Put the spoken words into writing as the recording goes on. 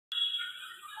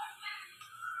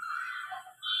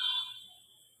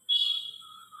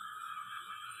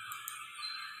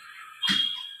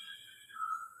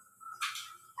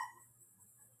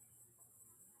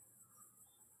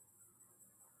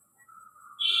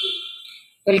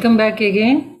Welcome back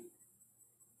again.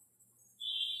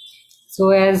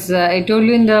 So as I told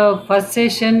you in the first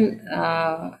session,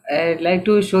 I'd like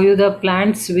to show you the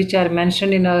plants which are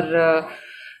mentioned in our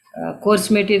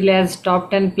course material as top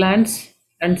 10 plants,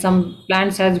 and some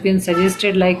plants has been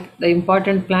suggested like the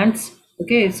important plants.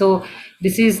 Okay, so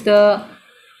this is the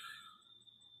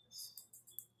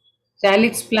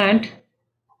salix plant.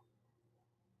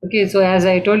 Okay, so as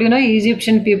I told you,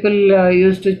 Egyptian people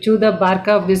used to chew the bark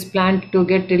of this plant to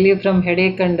get relief from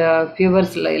headache and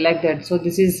fevers like that. So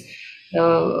this is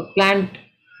plant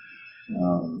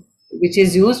which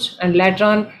is used, and later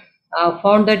on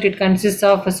found that it consists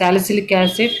of salicylic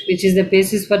acid, which is the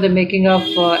basis for the making of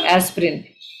aspirin.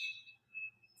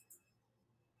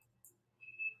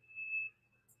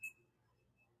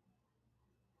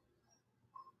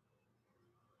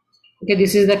 Okay,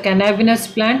 this is the cannabinous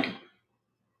plant.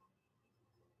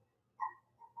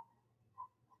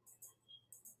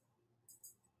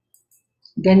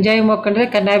 Ganjai mock under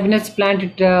cannabinous plant.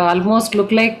 It almost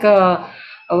look like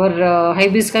our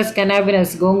hibiscus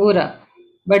cannabinus gongura,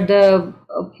 but the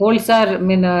folds are. I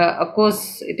mean, of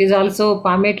course, it is also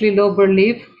palmately lobed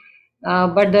leaf,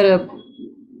 but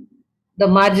the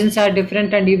margins are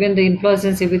different, and even the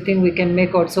inflorescence, everything we can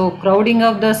make out. So crowding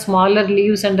of the smaller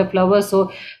leaves and the flowers.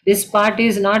 So this part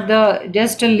is not the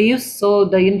just leaves. So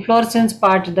the inflorescence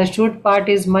part, the shoot part,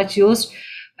 is much used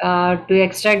to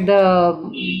extract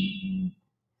the.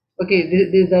 Okay,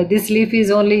 this leaf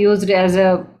is only used as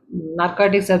a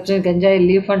narcotic substance, ganjai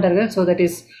leaf under, so that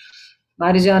is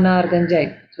marijuana or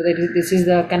ganjai. So that is, this is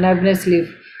the cannabis leaf.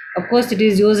 Of course, it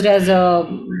is used as a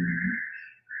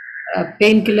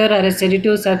painkiller or a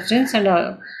sedative substance, and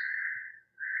okay,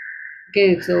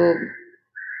 so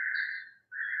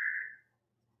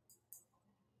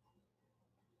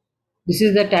this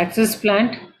is the taxus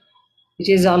plant,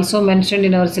 which is also mentioned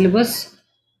in our syllabus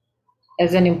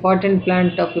as an important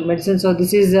plant of medicine. So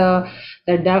this is the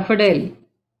daffodil.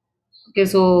 Okay,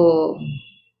 so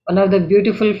one of the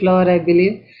beautiful flower, I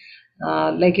believe,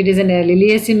 like it is a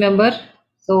liliaceae member.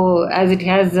 So as it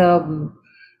has the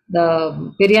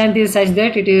perianth is such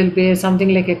that it will be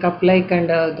something like a cup-like, and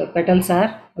the petals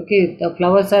are okay. The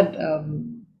flowers are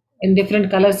in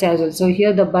different colors as well. So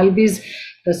here the bulb is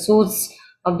the source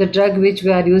of the drug which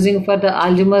we are using for the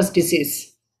Alzheimer's disease.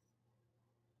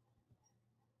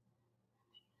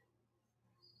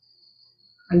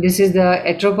 And this is the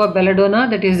Atropa belladonna,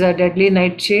 that is a deadly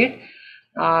nightshade,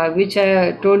 which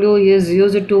I told you is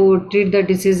used to treat the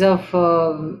disease of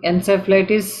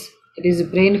encephalitis, it is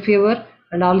brain fever,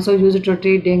 and also used to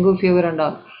treat dengue fever and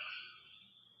all.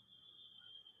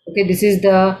 Okay, this is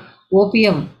the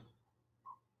opium.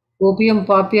 Opium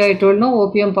poppy, I told no,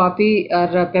 opium poppy or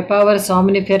Papaver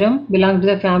somniferum belong to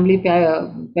the family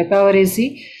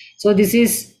Papaveraceae. So this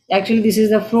is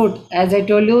the fruit. As I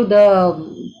told you,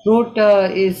 the fruit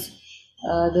is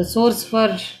the source for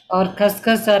or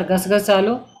khaskhas or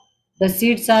gasgasalu. The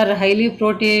seeds are highly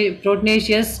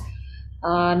proteinaceous,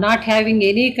 not having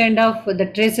any kind of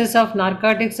the traces of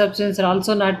narcotic substance are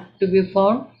also not to be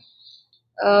found.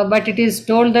 But it is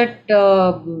told that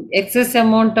excess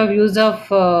amount of use of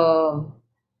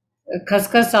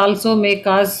khaskhas also may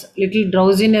cause little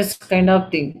drowsiness kind of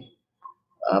thing.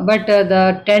 But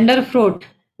the tender fruit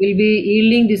will be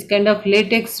yielding this kind of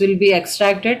latex will be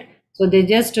extracted. So they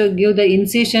just give the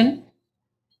incision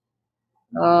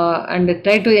and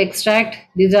try to extract.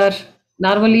 These are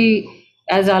normally,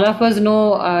 as all of us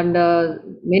know, and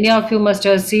many of you must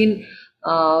have seen,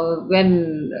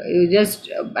 when you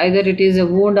just either it is a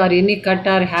wound or any cut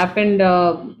or happened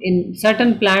in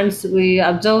certain plants, we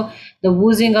observe the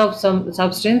oozing of some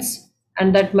substance,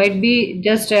 and that might be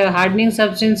just a hardening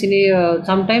substance in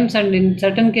sometimes, and in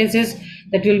certain cases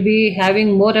that will be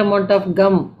having more amount of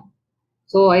gum.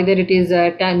 So either it is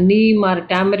neem or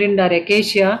tamarind or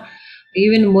acacia,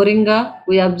 even moringa,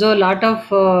 we observe a lot of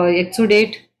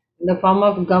exudate in the form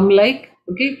of gum-like.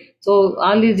 Okay, so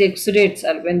all these exudates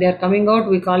are, when they are coming out,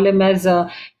 we call them as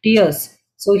tears.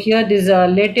 So here this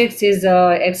latex is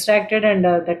extracted, and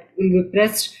that will be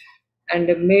pressed and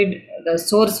made the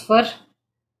source for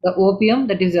the opium.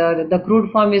 That is the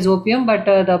crude form is opium, but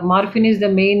the morphine is the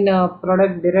main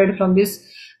product derived from this,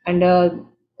 and a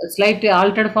slightly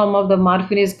altered form of the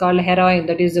morphine is called heroin,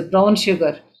 that is brown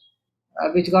sugar,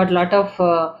 which got lot of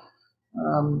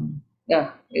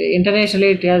yeah,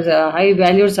 internationally it has a high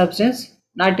valued substance,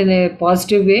 not in a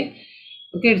positive way.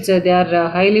 Okay, it's they are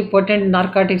highly potent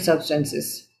narcotic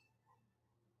substances.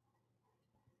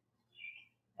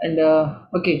 And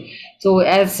okay, so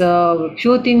as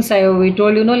few things we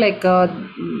told, like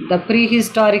the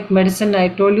prehistoric medicine, I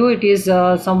told you it is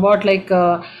somewhat like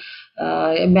a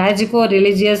magico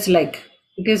religious like.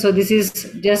 Okay, so this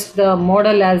is just the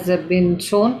model has been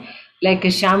shown, like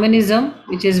a shamanism,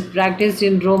 which is practiced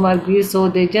in Rome or Greece. So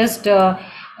they just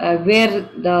wear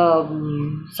the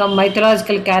some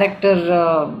mythological character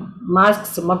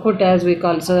masks, makut as we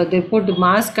call. So they put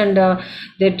mask and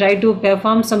they try to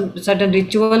perform some certain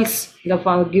rituals,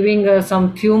 giving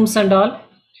some fumes and all.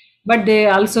 But they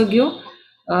also give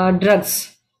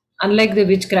drugs, unlike the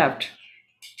witchcraft.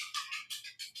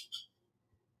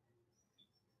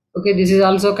 Okay, this is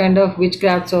also kind of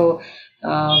witchcraft. So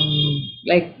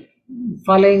like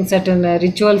following certain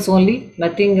rituals only,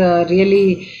 nothing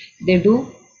really they do,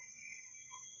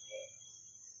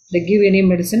 they give any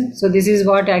medicine. So this is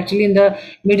what actually in the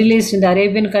Middle East, in the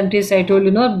Arabian countries, I told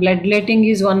you, know, bloodletting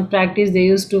is one practice they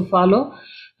used to follow,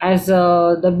 as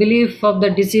the belief of the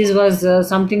disease was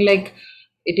something like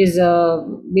it is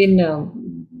been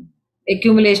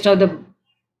accumulation of the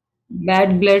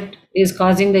bad blood is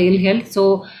causing the ill health.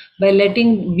 So by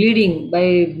letting bleeding,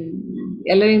 by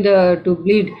allowing the to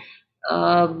bleed,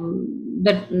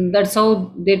 that's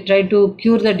how they try to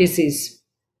cure the disease.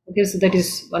 Okay, so that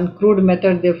is one crude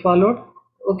method they followed.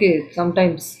 Okay,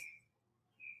 sometimes.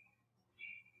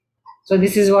 So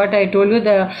this is what I told you,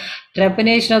 the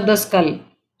trepanation of the skull.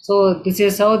 So this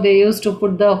is how they used to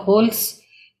put the holes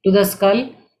to the skull,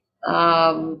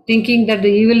 thinking that the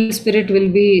evil spirit will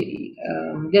be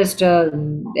just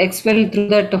expelled through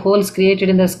that holes created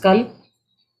in the skull.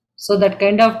 So that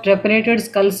kind of trepanated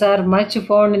skulls are much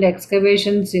found in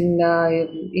excavations in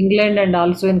England and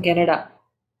also in Canada.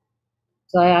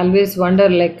 So I always wonder,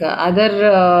 like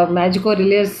other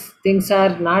magico-religious things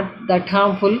are not that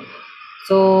harmful.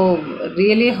 So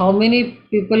really, how many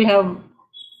people have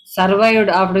survived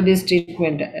after this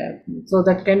treatment? So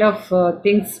that kind of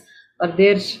things are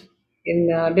there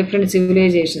in different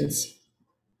civilizations.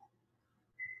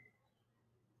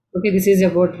 Okay, this is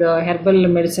about the herbal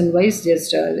medicine wise,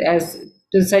 just as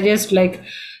to suggest like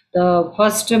the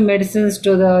first medicines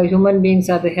to the human beings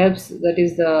are the herbs. That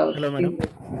is the hello madam,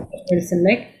 thing, medicine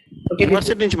like. Okay, this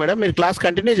university నుంచి madam మీరు class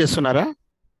continue చేస్తున్నారా?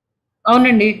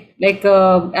 అవునండి, like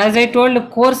as I told,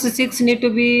 course 6 need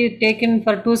to be taken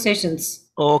for 2 sessions.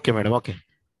 Okay madam, okay,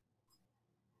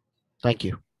 thank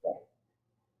you.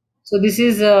 So this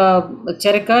is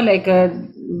charaka, like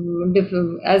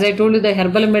as I told you, the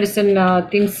herbal medicine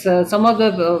things. Some of the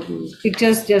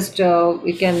pictures just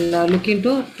we can look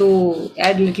into to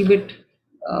add little bit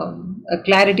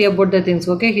clarity about the things.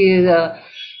 Okay,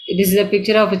 this is a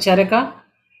picture of a charaka.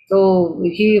 So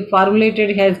he formulated,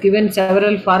 he has given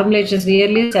several formulations,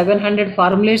 nearly 700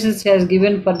 formulations he has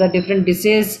given for the different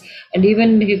disease, and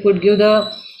even he could give the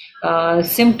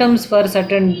symptoms for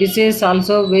certain disease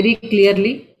also very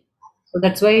clearly. So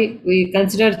that's why we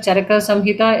consider Charaka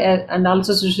Samhita and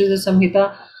also Sushruta Samhita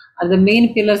are the main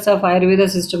pillars of Ayurveda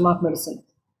system of medicine.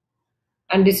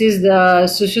 And this is the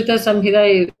Sushruta Samhita.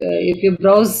 If you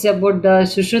browse about the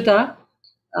Sushruta,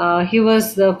 he was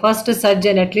the first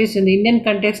surgeon, at least in the Indian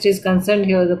context is concerned,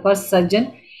 he was the first surgeon,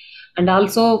 and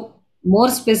also more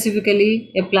specifically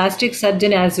a plastic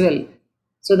surgeon as well.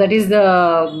 So that is the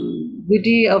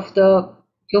beauty of the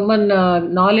human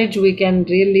knowledge we can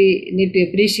really need to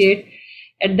appreciate.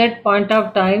 At that point of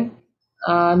time,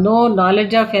 no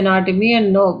knowledge of anatomy, and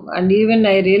no, and even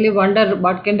I really wonder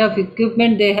what kind of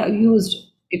equipment they have used.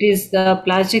 It is the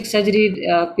plastic surgery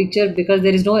picture, because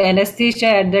there is no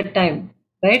anesthesia at that time,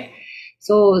 right?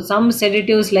 So some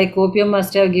sedatives like opium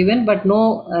must have given, but no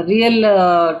real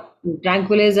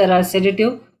tranquilizer or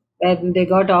sedative when they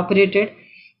got operated.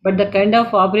 But the kind of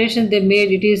operation they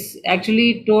made, it is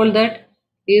actually told that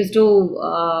is to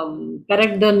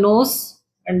correct the nose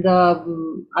and the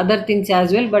other things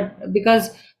as well. But because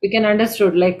we can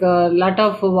understood, like a lot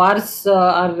of wars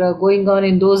are going on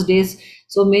in those days,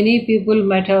 so many people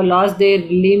might have lost their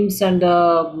limbs, and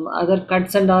other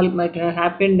cuts and all might have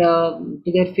happened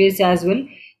to their face as well.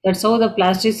 That's how the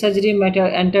plastic surgery might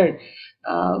have entered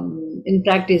in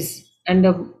practice. And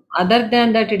other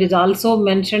than that, it is also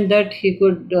mentioned that he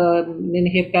could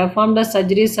he performed the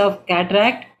surgeries of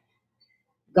cataract,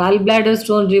 gallbladder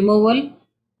stone removal,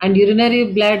 and urinary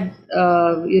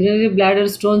bladder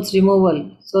stones removal.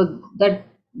 So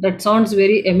that sounds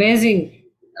very amazing.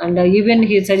 And even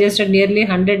he suggested nearly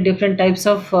 100 different types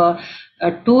of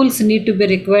tools need to be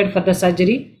required for the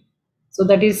surgery. So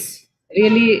that is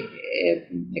really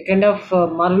a kind of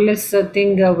marvelous thing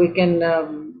we can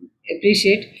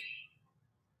appreciate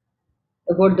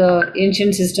about the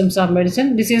ancient systems of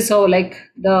medicine. This is how, like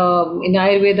the in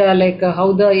Ayurveda, like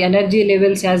how the energy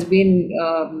levels has been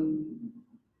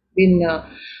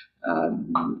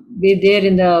be there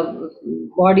in the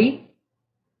body.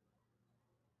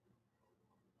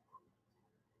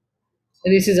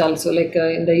 This is also like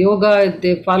in the yoga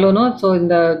they follow, no? So in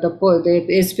the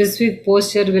a specific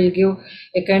posture will give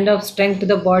a kind of strength to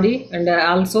the body, and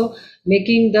also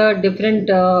making the different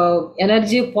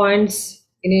energy points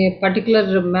in a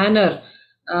particular manner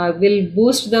will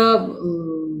boost the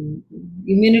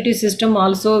immunity system,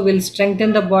 also will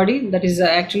strengthen the body. That is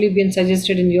actually been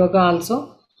suggested in yoga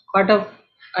also, part of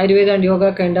Ayurveda and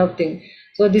yoga kind of thing.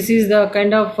 So this is the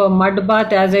kind of mud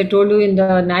bath, as I told you. In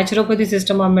the naturopathy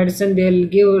system of medicine, they'll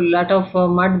give a lot of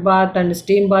mud bath and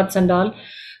steam baths and all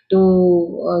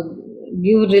to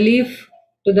give relief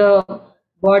to the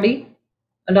body,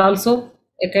 and also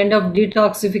a kind of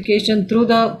detoxification through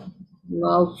the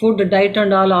food diet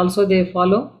and all also they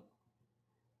follow.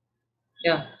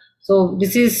 Yeah. So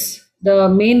this is the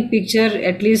main picture.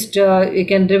 At least you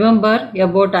can remember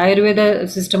about Ayurveda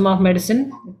system of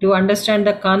medicine to understand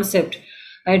the concept.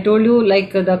 I told you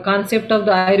like the concept of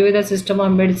the Ayurveda system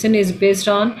of medicine is based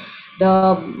on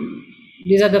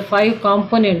these are the five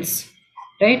components,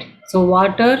 right? So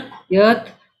water, earth,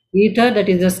 ether, that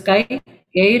is the sky,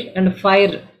 air, and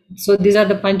fire. So these are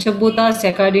the panchabhutas.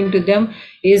 According to them,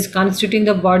 is constituting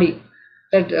the body.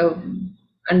 That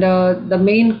and the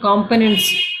main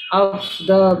components of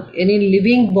the any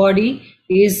living body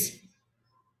is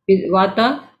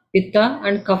vata, pitta,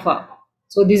 and kapha.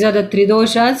 So these are the three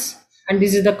doshas, and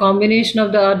this is the combination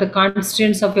of the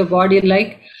constituents of a body.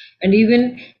 Like, and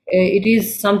even it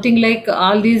is something like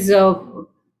all these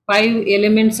five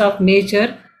elements of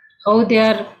nature, how they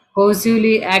are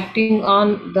cohesively acting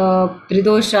on the three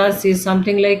doshas is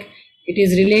something like it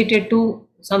is related to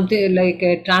something like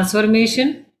a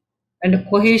transformation and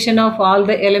cohesion of all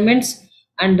the elements,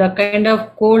 and the kind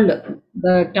of cold,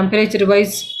 the temperature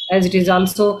wise, as it is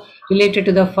also related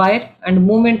to the fire and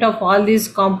movement of all these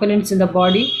components in the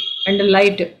body, and the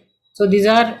light. So these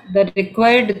are the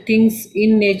required things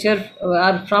in nature,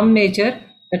 or from nature,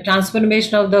 the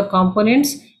transformation of the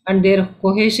components and their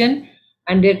cohesion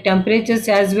and their temperatures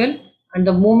as well, and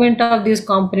the movement of these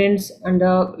components, and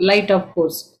the light, of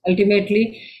course.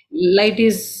 Ultimately, light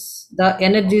is the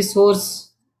energy source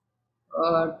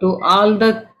to all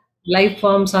the life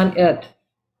forms on earth.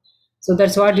 So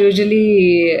that's what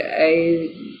usually I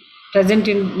present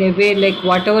in a way, like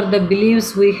whatever the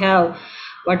beliefs we have,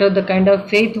 whatever the kind of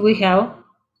faith we have,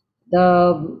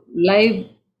 the life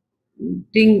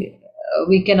thing,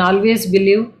 we can always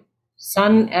believe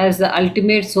sun as the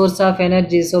ultimate source of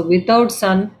energy. So without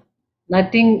sun,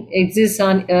 nothing exists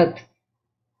on earth.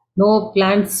 No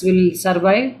plants will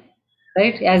survive,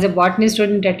 right? As a botany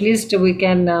student, at least we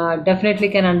can definitely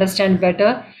can understand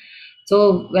better.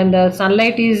 So when the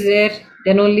sunlight is there,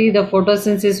 then only the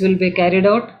photosynthesis will be carried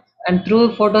out, and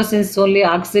through photosynthesis only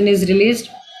oxygen is released.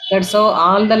 That's how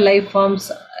all the life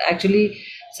forms actually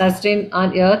sustain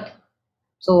on earth.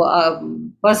 So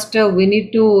first we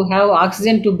need to have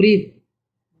oxygen to breathe,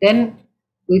 then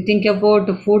we think about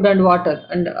food and water,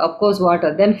 and of course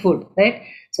water, then food, right?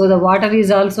 So the water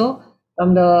is also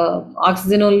from the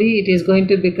oxygen only, it is going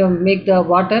to become make the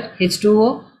water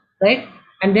H2O, right?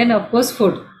 And then of course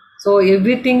food. So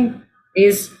everything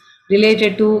is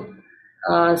related to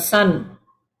sun,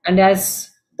 and as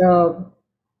the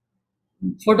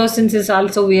photosynthesis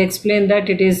also we explain that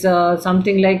it is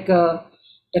something like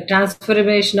the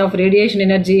transformation of radiation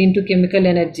energy into chemical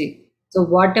energy. So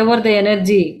whatever the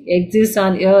energy exists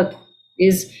on earth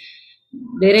is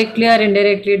directly or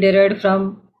indirectly derived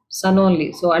from sun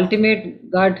only. So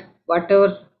ultimate god,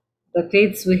 whatever the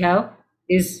faiths we have,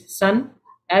 is sun.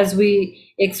 As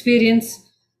we experience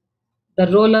the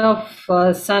role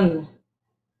of sun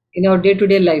in our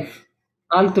day-to-day life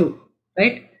all through,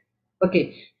 right?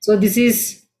 Okay, so this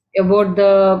is about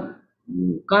the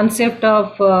concept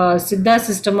of siddha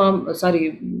system of,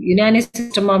 sorry, unani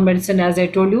system of medicine. As I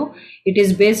told you, it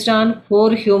is based on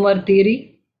four humor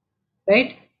theory,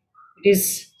 right? It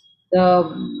is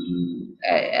the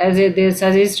they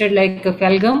suggested like a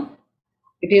phalgum,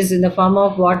 it is in the form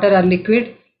of water or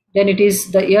liquid. Then it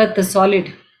is the earth, the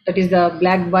solid, that is the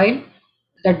black bile,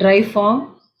 the dry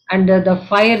form, and the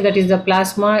fire, that is the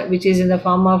plasma, which is in the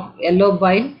form of yellow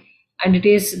bile, and it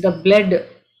is the blood,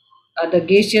 the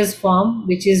gaseous form,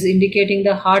 which is indicating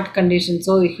the heart condition.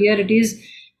 So here it is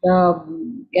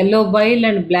yellow bile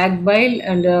and black bile,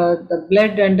 and the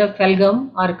blood and the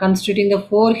phalgum are constituting the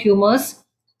four humors.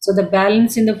 So the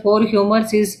balance in the four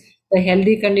humors is the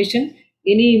healthy condition.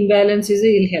 Any imbalance is a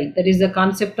ill health. That is the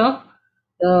concept of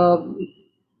the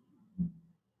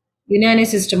Unani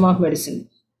system of medicine.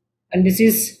 And this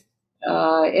is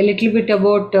a little bit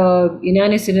about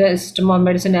Unani system of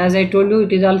medicine. As I told you,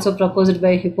 it is also proposed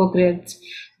by Hippocrates,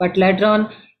 but later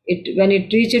on, when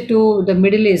it reached to the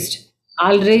Middle East,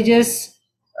 all rages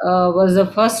was the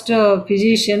first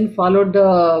physician followed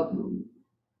the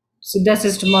Siddha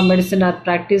system of medicine are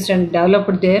practiced and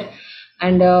developed there.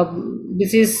 And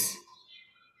this is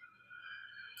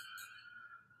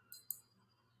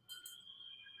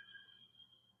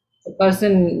a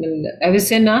person,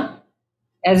 Avicenna.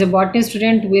 As a botany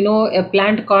student, we know a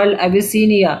plant called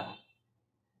Avicennia.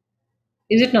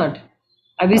 Is it not?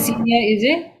 Avicennia is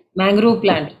a mangrove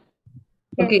plant.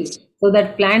 Okay, Yes. so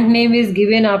that plant name is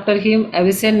given after him,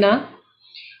 Avicenna.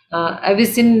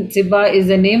 Avicen Ziba is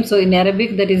the name. So in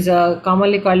Arabic, that is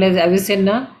commonly called as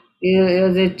Avicenna. He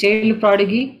was a child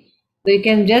prodigy. So you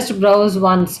can just browse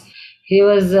once. He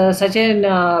was such an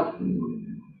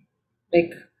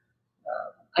like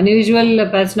unusual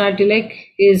personality. Like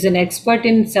he is an expert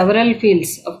in several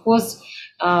fields. Of course,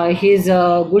 he is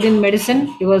good in medicine.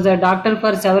 He was a doctor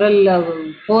for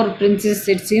several four princes,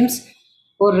 it seems,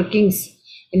 four kings,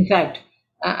 in fact.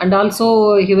 And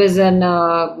also he was an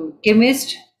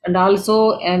chemist and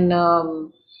also an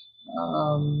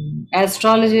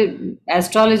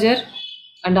astrologer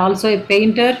and also a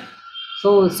painter.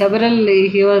 So several,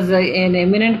 he was an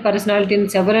eminent personality in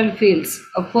several fields.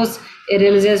 Of course, a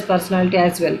religious personality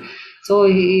as well. So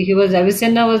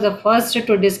Avicenna was the first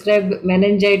to describe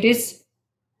meningitis.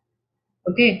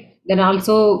 Okay. Then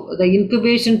also the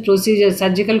incubation procedure,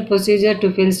 surgical procedure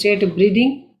to facilitate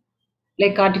breathing,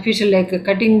 like artificial, like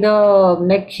cutting the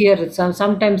neck here.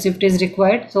 Sometimes if it is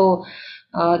required. So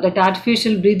that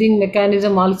artificial breathing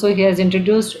mechanism also he has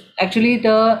introduced. Actually,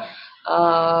 the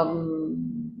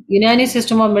Unani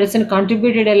system of medicine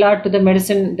contributed a lot to the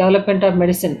medicine development of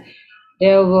medicine. They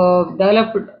have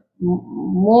developed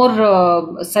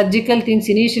more surgical things.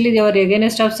 Initially, they were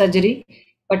against of surgery,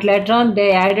 but later on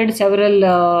they added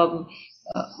several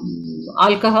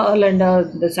alcohol and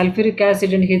the sulfuric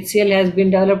acid and HCl has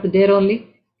been developed there only,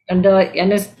 and the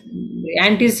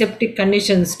antiseptic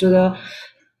conditions to the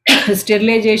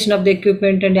sterilization of the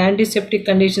equipment and antiseptic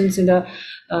conditions in the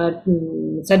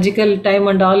surgical time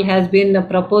and all has been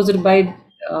proposed by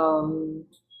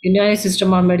United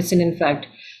system of medicine, in fact.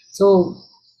 So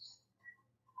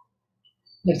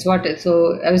that's what.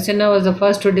 So Avicenna was the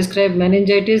first to describe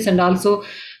meningitis, and also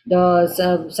the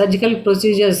surgical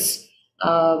procedures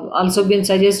also been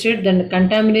suggested. Then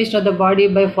contamination of the body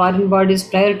by foreign bodies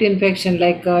prior to infection,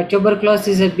 like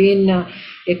tuberculosis has been a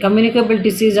communicable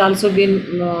disease, also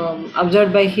been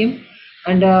observed by him,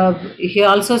 and he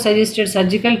also suggested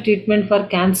surgical treatment for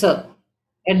cancer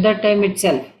at that time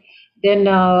itself. Then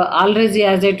Al-Razi,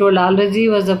 as I told, Al-Razi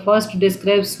was the first to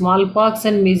describe smallpox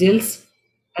and measles,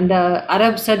 and the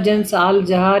Arab surgeons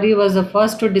Al-Jahari was the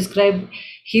first to describe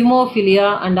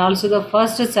hemophilia and also the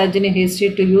first surgeon in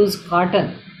history to use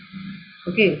cotton.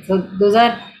 Okay, so those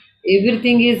are,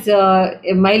 everything is a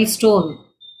milestone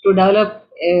to develop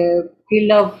a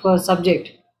field of subject.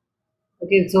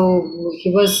 Okay, so he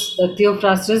was the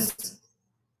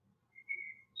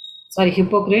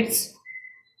Hippocrates,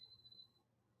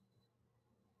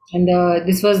 and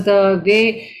this was the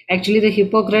way actually the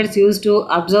Hippocrates used to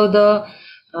observe the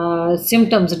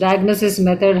symptoms, diagnosis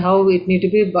method, how it need to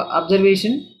be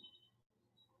observation.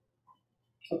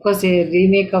 Of course, a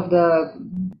remake of the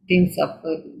things,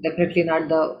 definitely not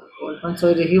the old one.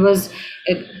 So he was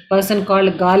a person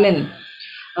called Galen.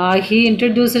 He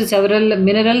introduced several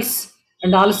minerals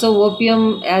and also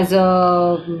opium as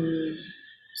a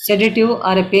sedative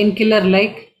or a painkiller,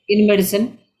 like in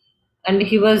medicine. And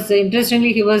he was,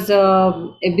 interestingly, he was a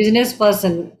business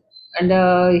person, and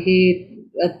he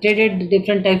traded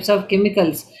different types of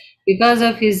chemicals because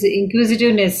of his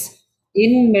inquisitiveness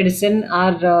in medicine,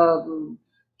 or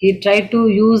he tried to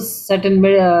use certain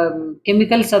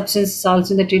chemical substances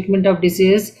also in the treatment of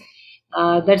disease.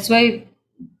 That's why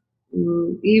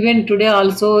even today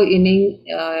also in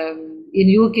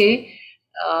UK,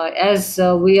 as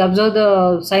we observe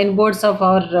the signboards of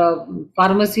our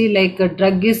pharmacy, like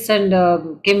druggist and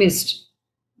chemist,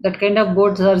 that kind of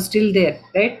boards are still there,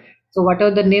 right? So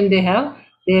whatever the name they have,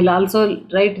 they'll also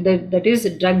write that is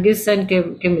druggist and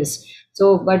chemist.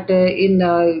 So but in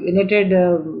United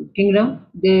Kingdom,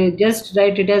 they just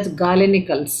write it as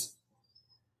Galenicals.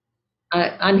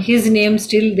 And his name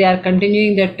still they are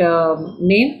continuing that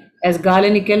name as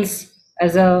Galenicals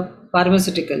as a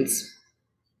pharmaceuticals.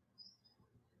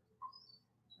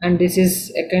 And this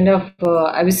is a kind of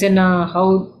Avicenna,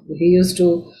 how he used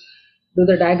to do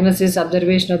the diagnosis,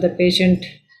 observation of the patient,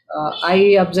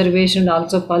 eye observation,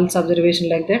 also pulse observation,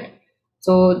 like that.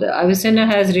 So the Avicenna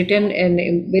has written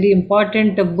a very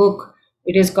important book.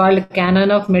 It is called Canon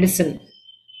of Medicine.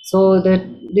 So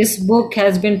this book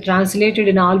has been translated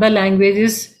in all the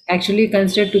languages, actually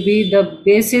considered to be the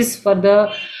basis for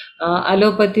the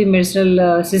allopathy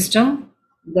medicinal system.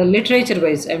 the literature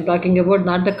wise I'm talking about,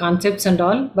 not the concepts and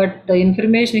all, but the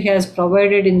information he has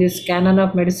provided in this canon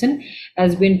of medicine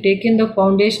has been taken the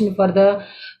foundation for the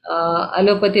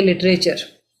allopathy literature.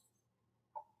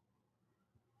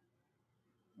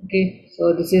 Okay,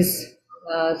 so this is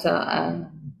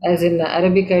as in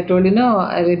Arabic. I told you, no,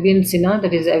 Arabian Sina,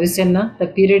 that is Avicenna. The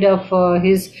period of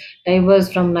his time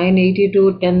was from 980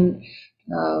 to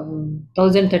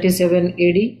 1037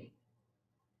 AD.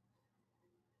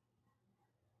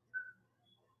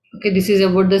 Okay, this is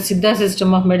about the Siddha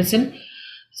system of medicine.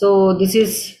 So this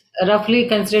is roughly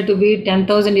considered to be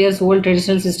 10,000 years old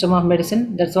traditional system of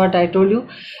medicine. That's what I told you.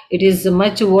 It is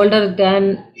much older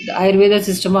than the Ayurveda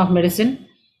system of medicine.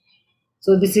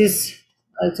 So this is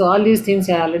so all these things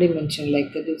I already mentioned.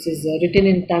 Like this is written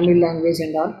in Tamil language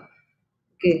and all.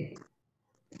 Okay,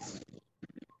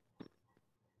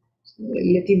 a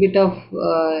little bit of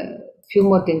few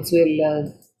more things.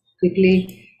 We'll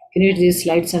quickly finish these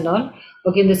slides and all.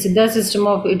 Okay, in the Siddha system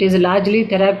of it is largely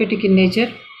therapeutic in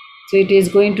nature, so it is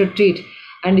going to treat,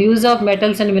 and use of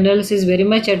metals and minerals is very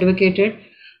much advocated.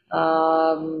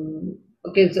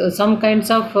 Okay, so some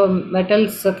kinds of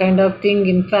metals kind of thing.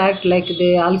 In fact, like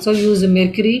they also use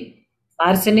mercury,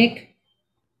 arsenic,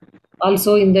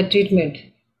 also in the treatment.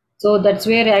 So that's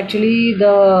where actually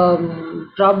the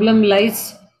problem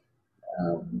lies.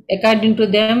 According to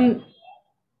them,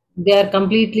 they are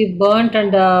completely burnt,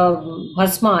 and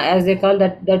bhasma, as they call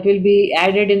that, that will be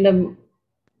added in the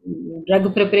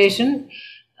drug preparation.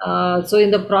 So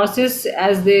in the process,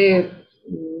 as they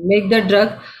make the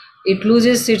drug, it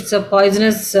loses its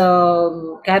poisonous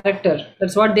character.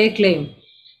 That's what they claim.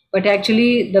 But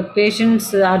actually, the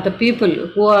patients are the people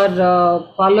who are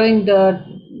following the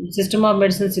system of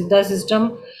medicine, Siddha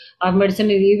system of medicine,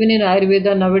 even in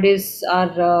Ayurveda nowadays,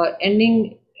 are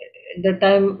ending the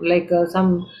time like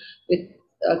some with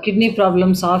kidney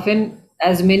problems often,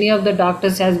 as many of the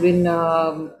doctors has been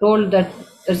told that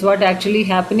that's what actually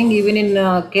happening even in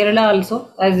Kerala also,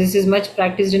 as this is much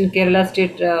practiced in Kerala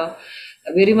state,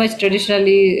 very much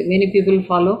traditionally many people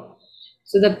follow.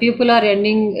 So the people are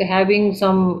ending having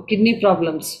some kidney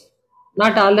problems.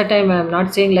 Not all the time, I am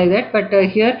not saying like that, but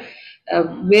here,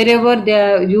 wherever they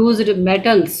are used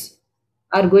metals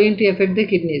are going to affect the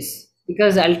kidneys,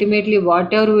 because ultimately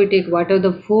whatever we take, whatever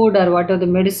the food or whatever the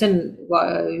medicine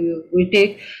we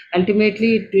take,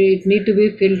 ultimately it need to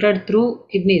be filtered through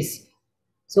kidneys.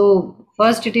 So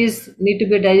first it is need to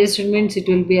be digested, means it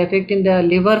will be affecting the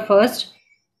liver first.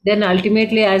 Then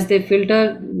ultimately, as they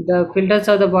filter the filters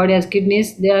of the body as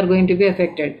kidneys, they are going to be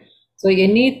affected. So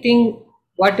anything,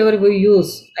 whatever we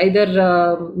use, either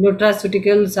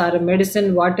nutraceuticals or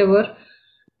medicine, whatever,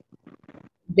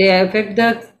 they affect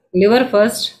the liver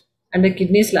first and the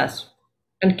kidneys last,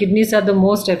 and kidneys are the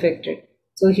most affected.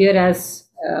 So here, as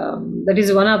that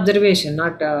is one observation,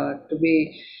 not to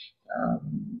be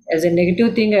as a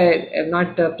negative thing. I am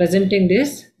not presenting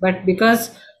this, but because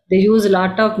they use a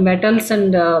lot of metals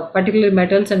and particular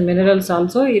metals and minerals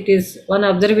also, it is one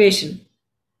observation,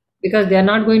 because they are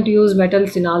not going to use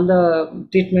metals in all the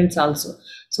treatments also.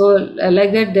 So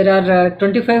like that, there are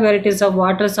 25 varieties of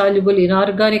water soluble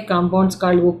inorganic compounds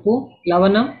called uppu,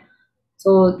 lavanam.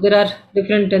 So there are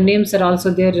different names are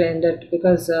also there in that,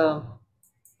 because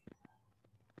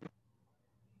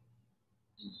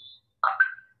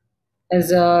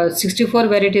as 64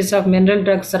 varieties of mineral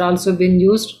drugs are also being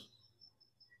used.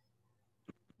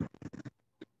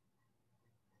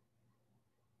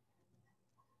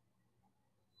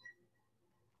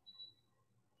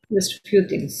 Just a few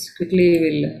things quickly,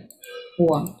 we'll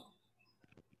move on.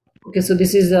 Okay, so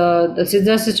this is the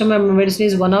Siddha system of medicine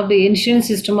is one of the ancient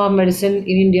system of medicine in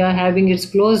India, having its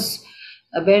close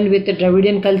bond with the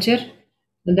Dravidian culture.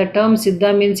 And the term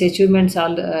Siddha means achievements.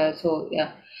 All so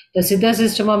yeah, the Siddha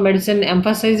system of medicine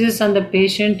emphasizes on the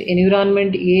patient,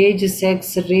 environment, age,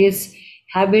 sex, race,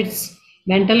 habits,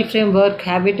 mental framework,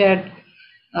 habitat,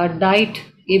 diet,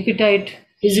 appetite,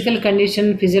 physical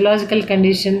condition, physiological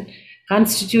condition,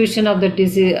 constitution of the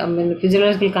disease,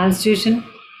 physiological constitution,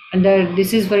 and the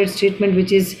disease for its treatment,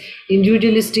 which is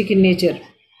individualistic in nature.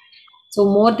 So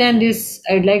more than this,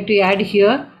 I'd like to add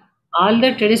here all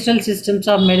the traditional systems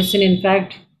of medicine. In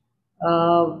fact,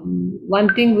 one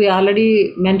thing we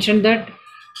already mentioned that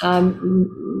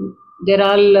they're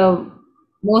all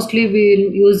mostly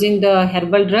we using the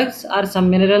herbal drugs or some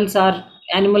minerals or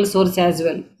animal source as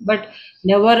well, but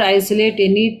never isolate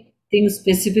anything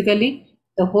specifically.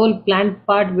 The whole plant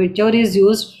part, whichever is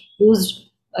used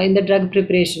in the drug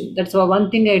preparation. That's one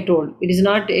thing I told. It is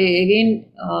not again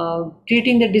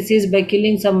treating the disease by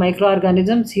killing some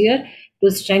microorganisms here, to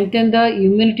strengthen the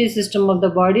immunity system of the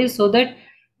body, so that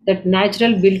that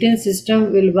natural built-in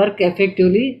system will work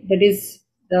effectively. That is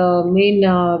the main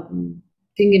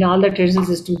thing in all the traditional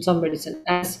systems of medicine.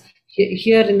 As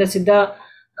here in the Siddha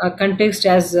context,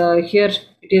 as here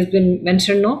it has been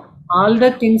mentioned, no, all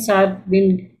the things are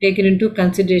been taken into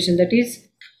consideration. That is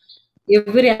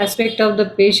every aspect of the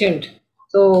patient.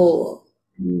 So,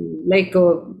 like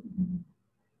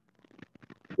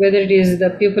whether it is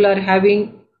the people are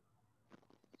having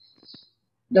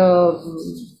the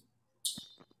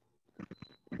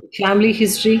family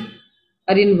history,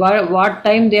 or in what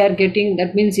time they are getting,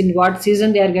 that means in what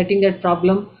season they are getting that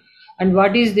problem, and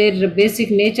what is their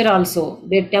basic nature, also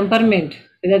their temperament,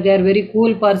 whether they are very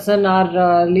cool person or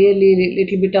really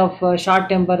little bit of short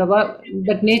temper, about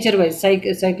that nature wise,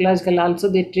 psychological also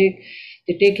they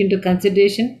take into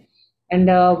consideration, and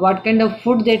what kind of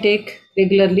food they take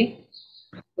regularly.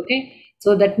 Okay,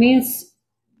 so that means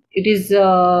it is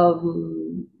a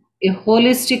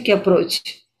holistic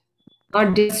approach,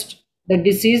 not just the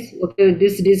disease. Okay,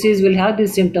 this disease will have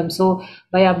these symptoms. So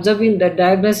by observing the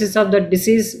diagnosis of the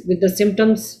disease with the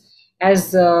symptoms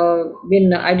has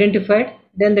been identified,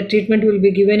 then the treatment will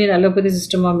be given in allopathy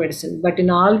system of medicine. But in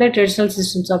all the traditional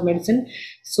systems of medicine,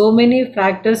 so many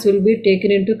factors will be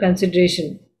taken into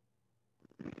consideration.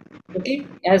 Okay,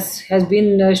 as has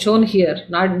been shown here,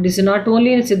 not this is not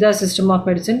only in Siddha system of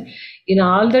medicine, in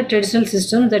all the traditional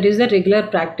systems, that is the regular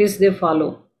practice they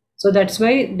follow. So that's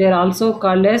why they're also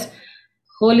called as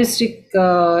holistic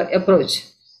approach.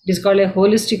 It is called a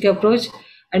holistic approach.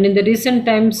 And in the recent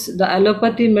times, the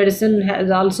allopathy medicine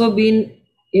has also been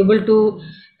able to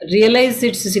realize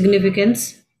its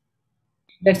significance.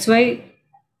 That's why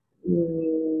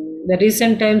the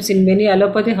recent times in many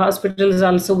allopathy hospitals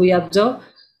also we observe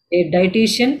a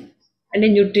dietitian and a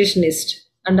nutritionist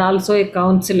and also a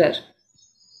counselor,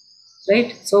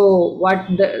 right? So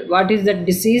what is the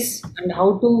disease and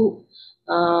how to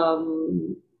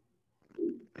um,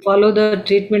 follow the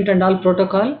treatment and all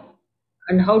protocol,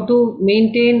 and how to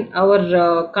maintain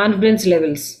our confidence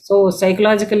levels. So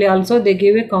psychologically also they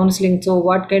give a counseling, so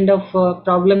what kind of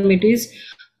problem it is,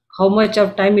 how much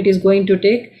of time it is going to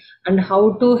take, and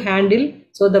how to handle.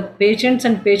 So the patients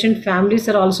and patient families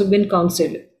are also been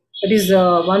counseled. That is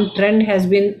one trend has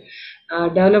been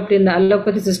developed in the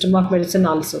allopathy system of medicine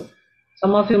also.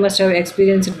 Some of you must have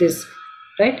experienced this,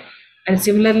 right? And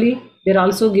similarly, they're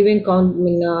also giving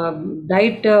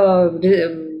diet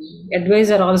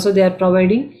advice are also they are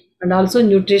providing, and also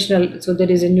nutritional. So there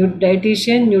is a new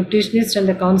dietitian, nutritionist, and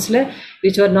a counselor,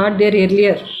 which were not there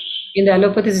earlier in the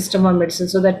allopathy system of medicine.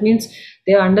 So that means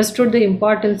they understood the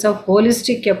importance of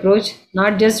holistic approach,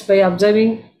 not just by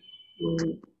observing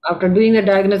after doing the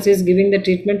diagnosis, giving the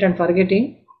treatment and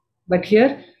forgetting, but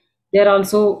here they are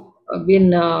also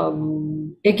been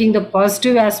taking the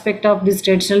positive aspect of this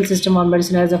traditional system of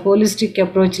medicine as a holistic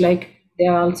approach. Like they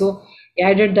are also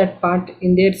added that part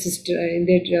in their system, in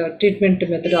their treatment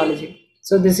methodology.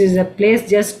 So this is a place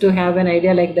just to have an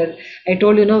idea like that. I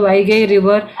told you, Vaigai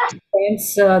River,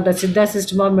 hence the Siddha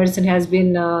system of medicine has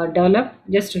been developed,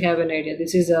 just to have an idea.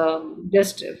 This is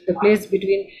just the place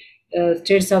between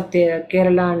states of the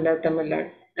Kerala and Tamil Nadu.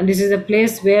 And this is a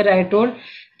place where I told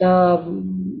the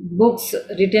books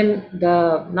written,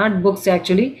 the not books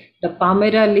actually, the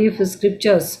Palmyra leaf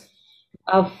scriptures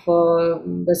of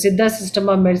the Siddha system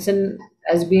of medicine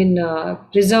has been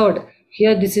preserved.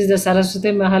 Here, this is the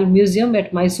Saraswati Mahal Museum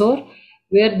at Mysore,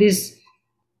 where these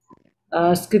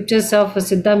scriptures of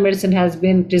Siddha medicine has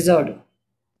been preserved.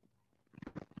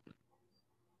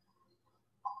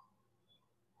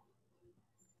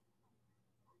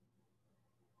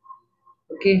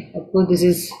 Okay, of course, this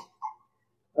is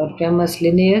our famous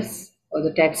Linnaeus or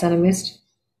the taxonomist.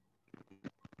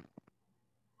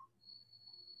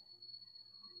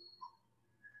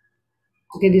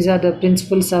 Okay, these are the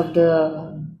principles of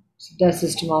the Siddha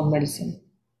system of medicine.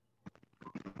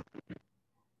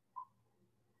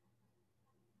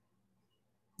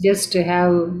 Just to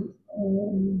have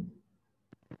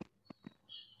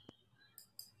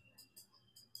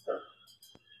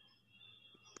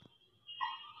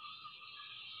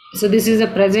so this is a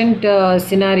present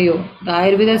scenario. The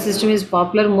Ayurveda system is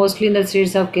popular mostly in the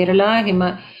states of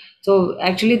Kerala, So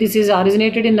actually, this is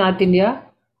originated in North India,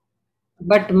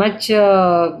 but much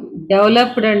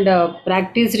developed and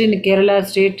practiced in Kerala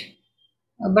state.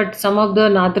 But some of the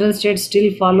northern states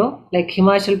still follow, like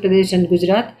Himachal Pradesh and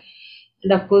Gujarat.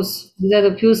 And of course, these are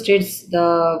the few states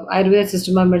the Ayurveda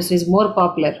system of medicine is more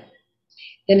popular.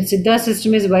 Then Siddha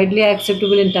system is widely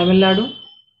acceptable in Tamil Nadu,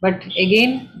 but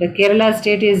again the Kerala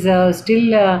state is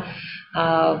still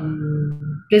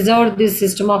preserved this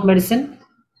system of medicine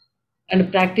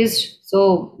and practiced.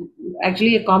 So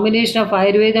actually a combination of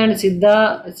Ayurveda and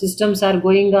Siddha systems are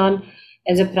going on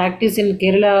as a practice in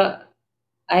Kerala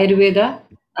Ayurveda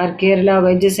or Kerala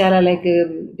Vaidyasala, like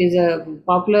it is a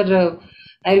popular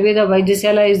Ayurveda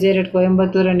Vaidyasala is there at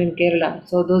Coimbatore and in Kerala.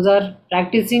 So those are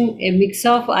practicing a mix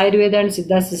of Ayurveda and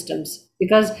Siddha systems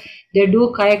because they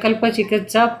do Kayakalpa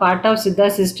Chikitsa, part of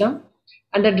Siddha system,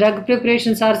 and the drug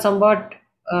preparations are somewhat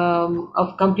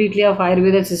of completely of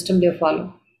Ayurveda system they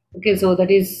follow. Okay, so that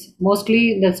is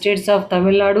mostly the states of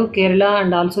Tamil Nadu, Kerala,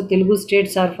 and also Telugu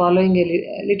states are following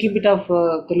a little bit of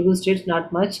Telugu states,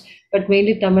 not much, but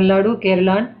mainly Tamil Nadu,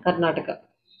 Kerala, and Karnataka.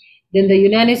 Then the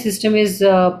Unani system is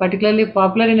particularly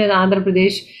popular in Andhra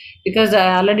Pradesh because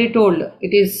I already told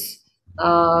it is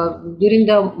during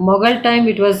the Mughal time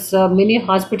it was many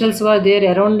hospitals were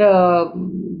there around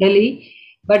Delhi,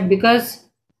 but because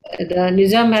the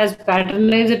Nizam has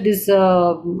patronized this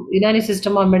Unani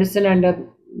system of medicine and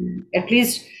at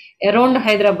least around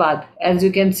Hyderabad. As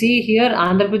you can see here,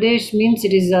 Andhra Pradesh means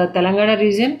it is Telangana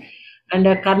region, and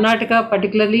Karnataka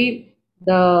particularly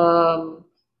the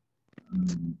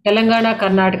Telangana,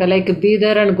 Karnataka, like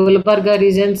Bidar and Gulbarga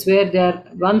regions where they are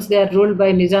once they are ruled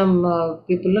by Nizam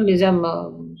people, no, Nizam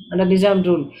under Nizam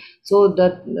rule. So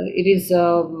that it is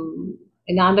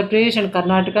in Andhra Pradesh and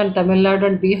Karnataka and Tamil Nadu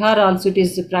and Bihar also it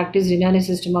is practiced Unani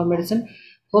system of medicine.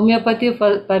 Homeopathy,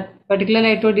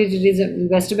 particularly I told you it is in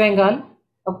West Bengal.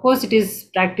 Of course, it is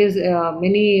practiced.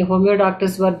 Many homeo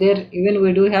doctors were there. Even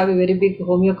we do have a very big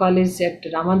homeo college at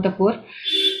Ramantapur.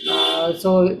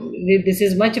 So this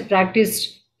is much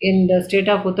practiced in the state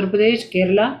of Uttar Pradesh,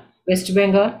 Kerala, West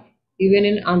Bengal, even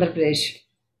in Andhra Pradesh.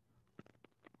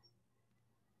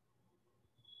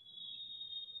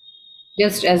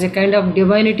 Just as a kind of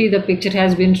divinity, the picture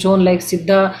has been shown like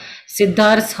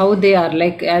Siddhars, how they are.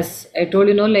 Like as I told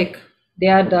you, know, like they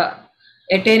are the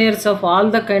attainers of all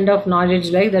the kind of knowledge.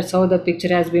 Like that's how the picture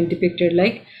has been depicted.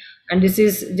 Like, and this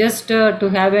is just to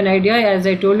have an idea. As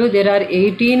I told you, there are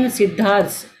 18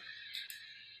 Siddhars.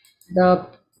 The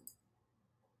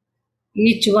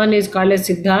Each one is called a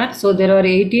Siddhar. So there are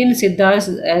 18 Siddhars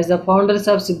as the founders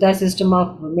of Siddha system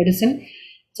of medicine.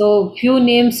 So few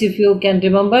names, if you can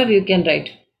remember, you can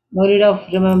write. No need of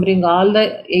remembering all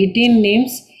the 18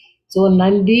 names. So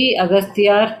Nandi,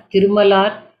 Agasthyar,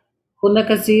 Tirumalar,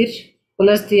 Punakasir,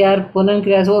 Pulastiyar,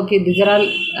 Punankriya. So okay, these are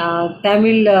all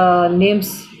Tamil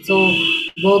names. So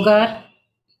Bogar,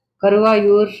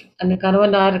 Karuvayur, and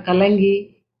Karvanar,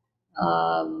 Kalangi,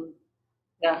 um,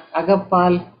 yeah,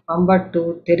 Agapal,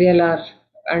 Ambattu, Teriyalar,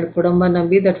 and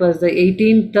Kudambanambi. That was the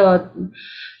 18th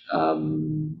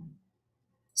um,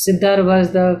 Siddhar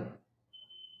was the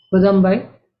Kudambai.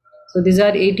 So these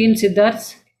are 18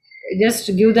 Siddhars.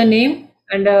 Just give the name,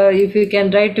 and if you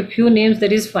can write a few names,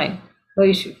 that is fine. No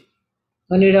issue.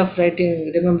 No need of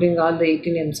writing, remembering all the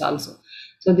 18 names also.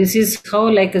 So this is how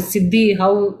like a Siddhi,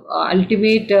 how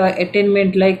ultimate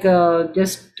attainment, like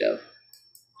just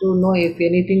to know if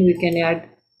anything we can add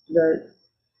the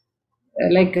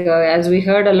like as we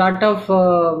heard a lot of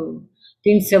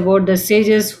things about the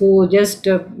sages who just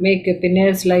make a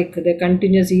penance, like they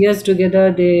continuous years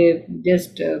together, they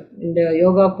just in the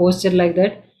yoga posture like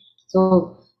that.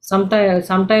 So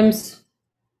sometimes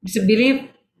it's a belief,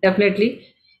 definitely,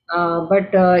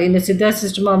 but in the Siddha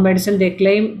system of medicine they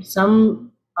claim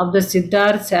some of the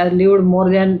Siddhars have lived more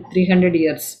than 300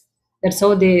 years. That's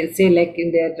how they say, like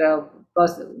in their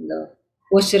the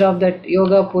posture of that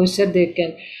yoga posture,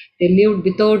 they lived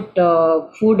without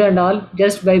food and all,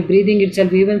 just by breathing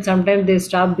itself. Even sometimes they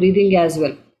stop breathing as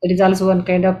well. That is also one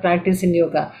kind of practice in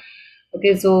yoga.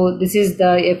 Okay, so this is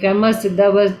the a famous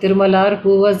Siddha was Tirumalar,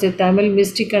 who was a Tamil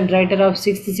mystic and writer of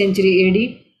 6th century AD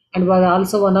and was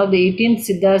also one of the 18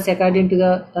 Siddhas according to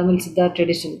the Tamil Siddha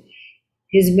tradition.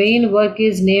 His main work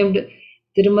is named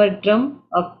Tirumatram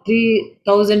of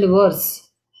 3000 verse.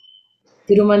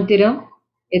 Tirumantiram,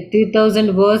 a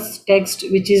 3000 verse text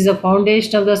which is the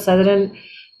foundation of the southern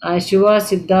Shiva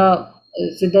Siddha,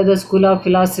 the school of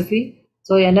philosophy.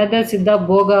 So another Siddha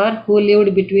Bogar, who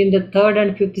lived between the 3rd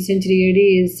and 5th century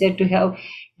AD, is said to have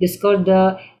discovered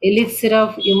the elixir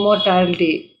of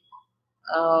immortality.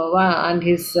 And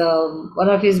his one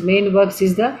of his main works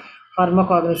is the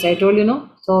pharmacognosy. I told you, no.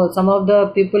 So some of the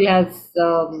people has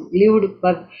lived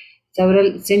for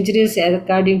several centuries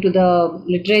according to the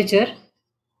literature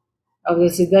of the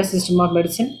Siddha system of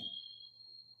medicine.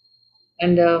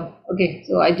 And okay,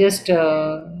 so I just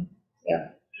yeah,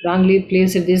 wrongly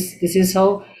placed this. This is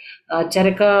how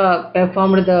Charaka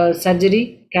performed the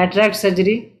surgery, cataract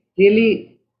surgery.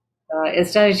 Really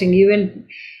astonishing. Even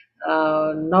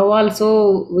now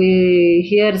also we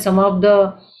hear some of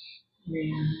the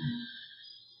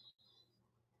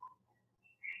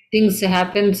things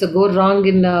happens go wrong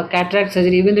in cataract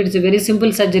surgery, even though it's a very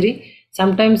simple surgery,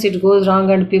 sometimes it goes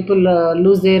wrong and people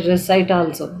lose their sight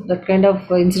also. That kind of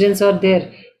incidents are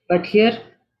there. But here,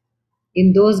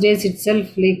 in those days itself,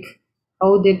 like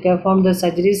how they perform the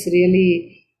surgeries,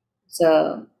 really it's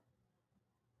a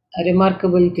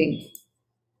remarkable thing.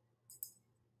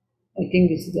 I think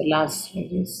this is the last, I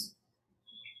guess.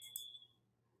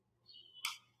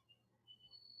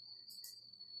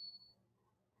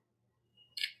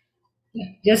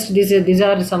 Just these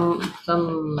are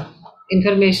some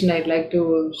information I'd like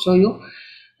to show you.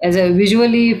 As a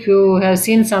visually, if you have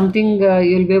seen something,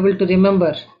 you'll be able to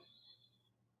remember.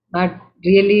 Not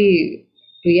really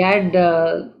to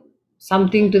add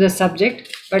something to the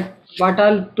subject, but what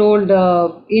all told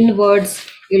in words,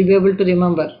 you'll be able to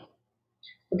remember.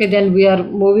 Okay, then we are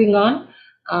moving on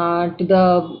to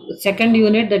the second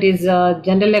unit, that is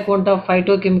general account of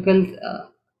phytochemicals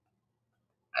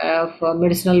of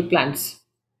medicinal plants.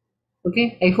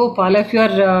 Okay, I hope all of you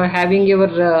are having your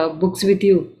books with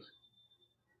you.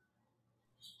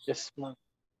 Yes, ma'am.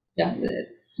 Yeah,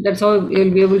 that's how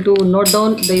you'll be able to note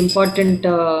down the important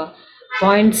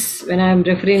points when I am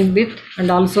referring with, and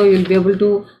also you'll be able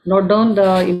to note down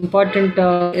the important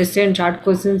essay and short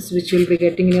questions which you'll be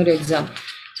getting in your exam.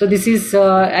 So this is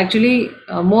actually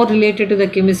more related to the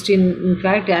chemistry, in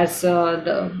fact, as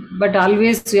but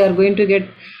always we are going to get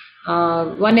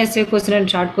one essay question and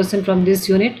short question from this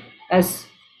unit, as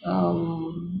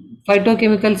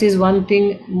phytochemicals is one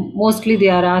thing mostly they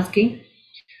are asking.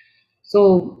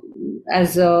 So,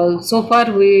 as so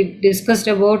far we discussed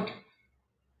about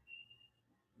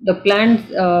the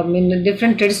plant in the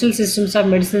different traditional systems of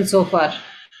medicine so far.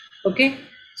 Okay,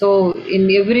 so in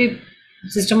every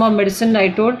system of medicine, I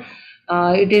told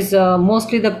it is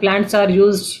mostly the plants are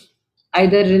used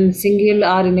either in single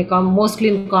or in a mostly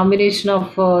in combination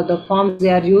of the forms they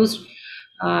are used.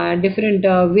 Different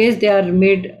ways they are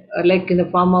made, like in the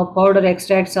form of powder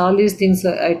extracts, all these things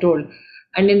I told.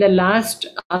 And in the last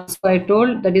also I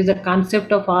told, that is the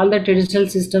concept of all the traditional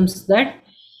systems, that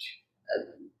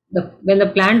when the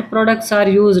plant products are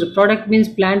used, product means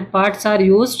plant parts are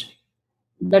used,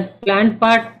 that plant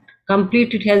part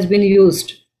complete it has been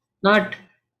used, not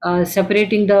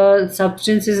separating the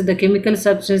substances, the chemical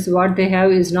substance what they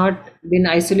have is not been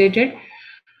isolated,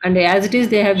 and as it is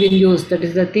they have been used. That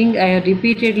is the thing I have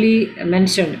repeatedly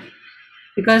mentioned,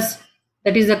 because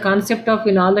that is the concept of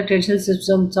in all the traditional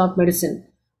systems of medicine.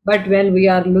 But when we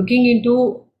are looking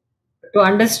into to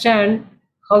understand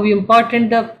how important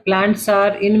the plants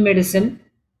are in medicine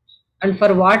and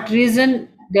for what reason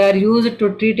they are used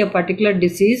to treat a particular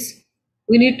disease,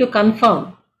 we need to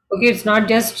confirm. Okay, it's not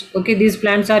just okay these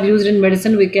plants are used in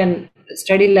medicine, we can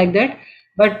study like that,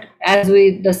 but as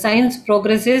the science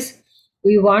progresses,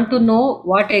 we want to know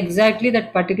what exactly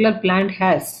that particular plant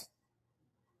has.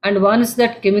 And once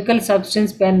that chemical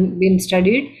substance been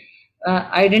studied,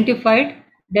 identified,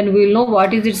 then we will know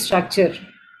what is its structure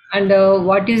and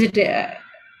what is its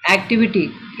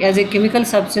activity as a chemical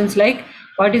substance, like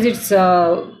what is its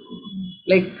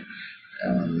like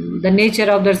the nature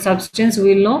of the substance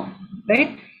we will know,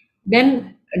 right?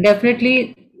 Then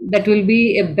definitely that will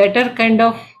be a better kind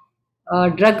of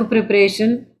drug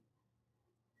preparation,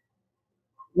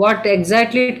 what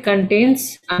exactly it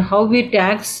contains and how it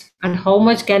acts and how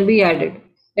much can be added,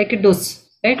 like it does,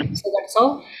 right? So that's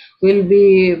how we'll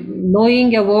be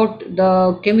knowing about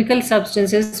the chemical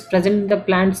substances present in the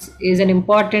plants is an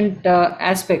important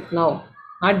aspect now.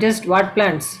 Not just what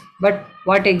plants, but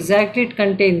what exactly it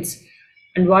contains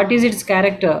and what is its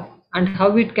character and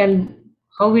how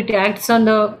it acts on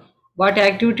the what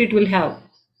activity it will have.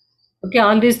 Okay,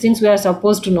 all these things we are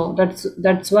supposed to know.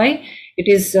 That's why it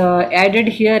is added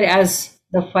here as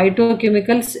the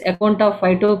phytochemicals account of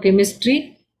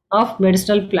phytochemistry of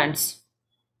medicinal plants.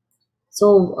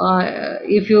 So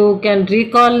if you can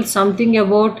recall something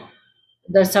about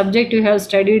the subject you have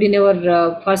studied in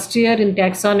your first year in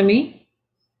taxonomy,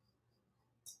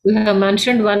 we have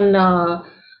mentioned one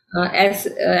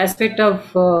aspect of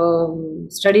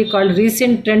study called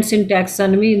recent trends in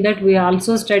taxonomy. In that we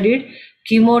also studied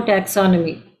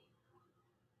chemotaxonomy.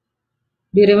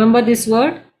 Do you remember this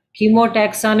word,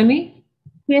 chemotaxonomy?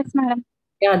 Yes, madam.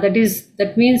 Yeah,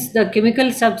 that means the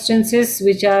chemical substances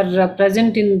which are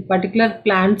present in particular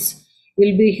plants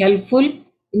will be helpful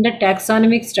in the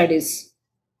taxonomic studies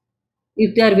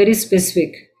if they are very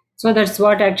specific. So that's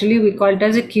what actually we call it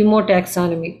as a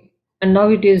chemotaxonomy. And now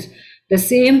it is the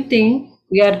same thing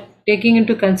we are taking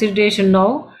into consideration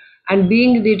now, and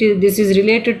being this is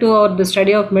related to the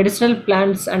study of medicinal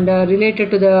plants and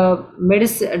related to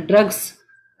the drugs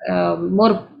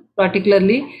more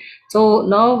particularly. So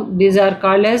now these are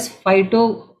called as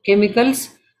phytochemicals,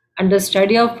 and the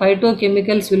study of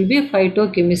phytochemicals will be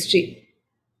phytochemistry.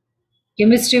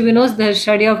 Chemistry, we know, the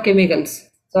study of chemicals.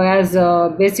 So as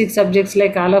basic subjects,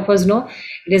 like all of us know,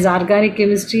 it is organic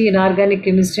chemistry, inorganic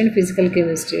chemistry, and physical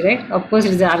chemistry, right? Of course,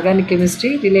 it is organic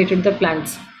chemistry related to the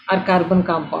plants or carbon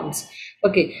compounds.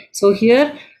 Okay, so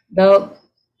here the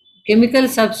chemical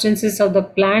substances of the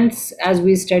plants as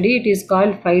we study, it is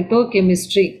called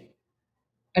phytochemistry,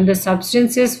 and the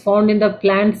substances found in the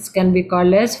plants can be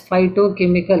called as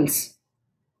phytochemicals.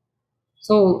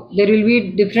 So there will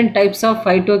be different types of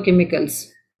phytochemicals.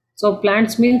 So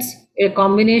plants means a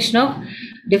combination of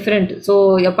different.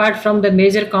 So apart from the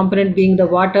major component being the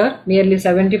water, nearly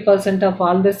 70% of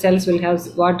all the cells will have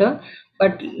water.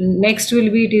 But next will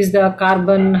be, it is the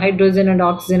carbon, hydrogen, and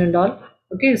oxygen and all.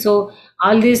 Okay, so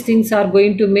all these things are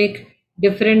going to make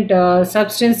different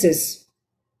substances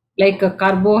like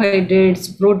carbohydrates,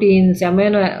 proteins, let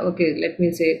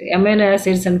me say it, amino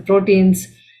acids and proteins,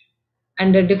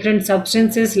 and the different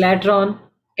substances later on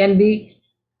can be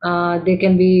they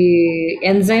can be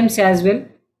enzymes as well,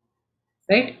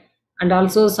 right? And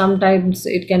also sometimes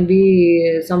it can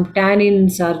be some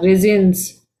tannins or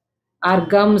resins or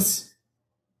gums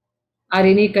or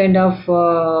any kind of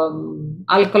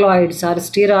alkaloids or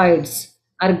steroids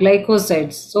or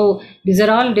glycosides. So these are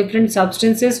all different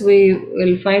substances we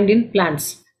will find in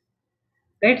plants,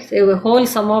 right? So a whole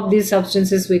sum of these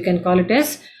substances we can call it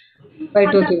as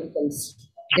phytochemicals.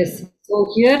 Yes. So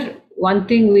here one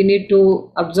thing we need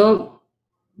to observe,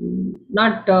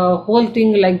 not whole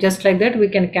thing like just like that. We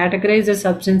can categorize the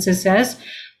substances as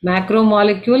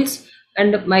macromolecules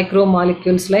and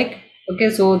micromolecules. Like, okay,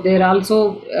 so there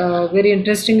also very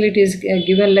interestingly it is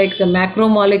given like the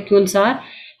macromolecules are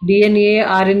DNA,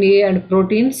 RNA, and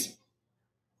proteins.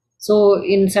 So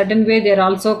in certain way they are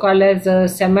also called as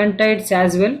cementioids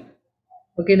as well.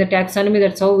 Okay, in the taxonomy,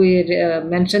 that's how we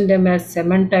mention them as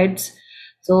cementioids.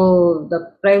 So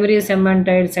the primary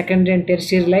cementioid, secondary and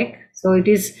tertiary, like, so it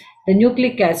is the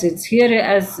nucleic acids here,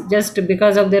 as just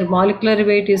because of their molecular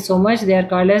weight is so much, they are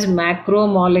called as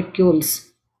macromolecules.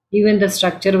 Even the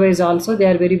structure wise also they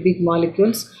are very big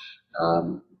molecules,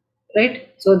 right?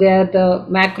 So they are the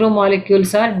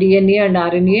macromolecules are DNA and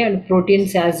RNA and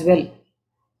proteins as well.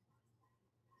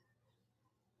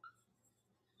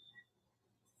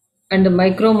 And the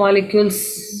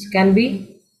micromolecules can be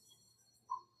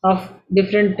of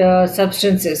different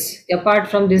substances. Apart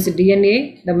from this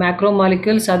DNA, the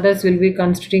macromolecules, others will be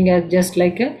considering as just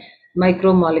like a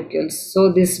micromolecules.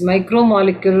 So these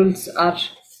micromolecules are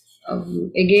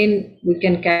again we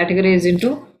can categorize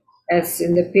into as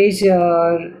in the page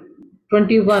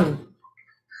 21.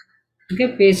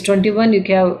 Okay, page 21,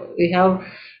 we have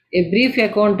a brief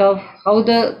account of how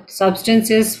the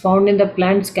substances found in the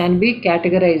plants can be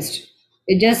categorized.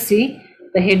 You just see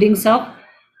the headings of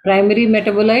primary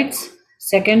metabolites,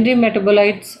 secondary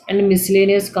metabolites, and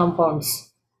miscellaneous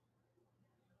compounds.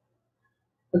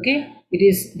 Okay, it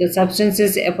is the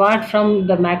substances apart from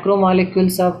the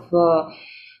macromolecules of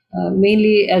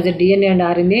mainly as a DNA and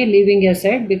RNA, leaving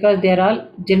aside because they are all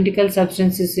genetical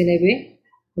substances in a way.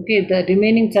 Okay, the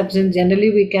remaining substance generally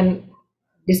we can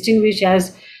distinguish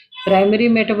as primary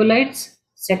metabolites,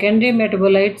 secondary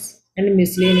metabolites, and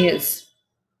miscellaneous.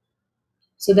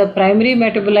 So the primary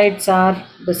metabolites are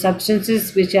the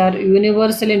substances which are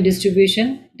universal in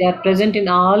distribution. They are present in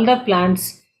all the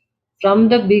plants from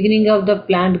the beginning of the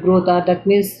plant growth, or that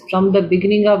means from the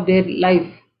beginning of their life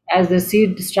as the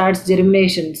seed starts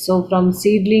germination. So from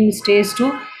seedling stage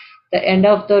to the end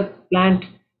of the plant,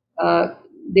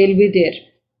 they'll be there.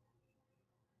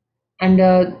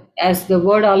 And as the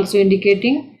word also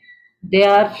indicating, they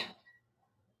are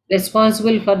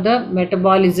responsible for the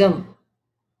metabolism.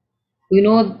 We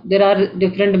know there are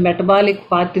different metabolic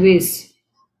pathways,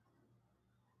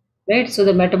 right? So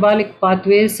the metabolic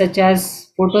pathways such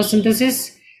as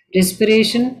photosynthesis,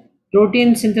 respiration,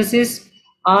 protein synthesis,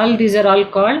 all these are all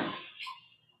called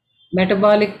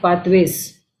metabolic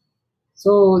pathways.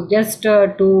 So just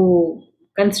to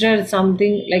consider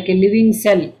something like a living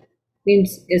cell,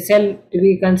 means a cell to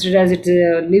be considered as it's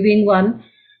a living one.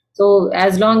 So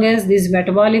as long as these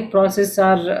metabolic processes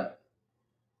are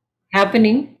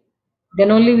happening, then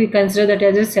only we consider that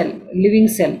as a cell, living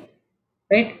cell,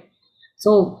 right?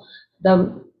 So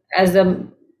the as the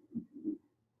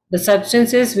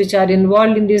substances which are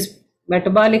involved in these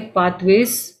metabolic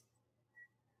pathways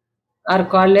are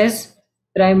called as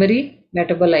primary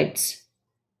metabolites.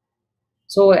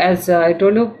 So as I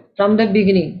told you, from the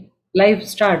beginning, life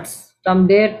starts from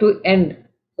there to end.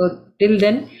 So till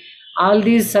then, all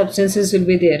these substances will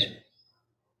be there.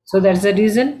 So that's the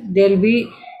reason they'll be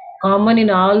common in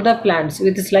all the plants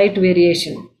with slight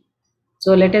variation.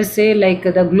 So let us say like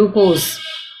the glucose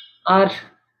or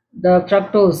the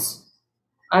fructose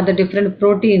are the different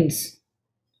proteins,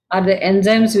 are the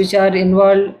enzymes which are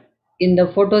involved in the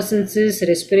photosynthesis,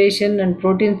 respiration and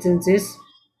protein synthesis.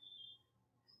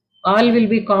 All will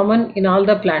be common in all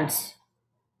the plants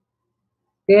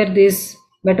where these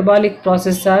metabolic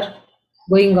processes are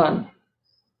going on.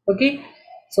 Okay,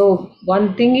 so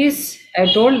one thing is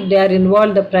I told they are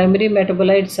involved, the primary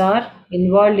metabolites are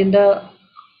involved in the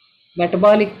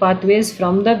metabolic pathways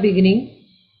from the beginning,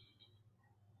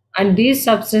 and these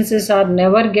substances are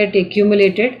never get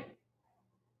accumulated,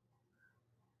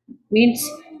 means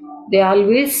they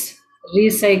always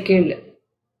recycled.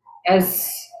 As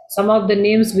some of the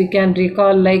names we can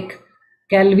recall like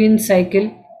Calvin cycle,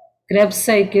 Krebs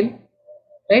cycle,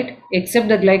 right? Except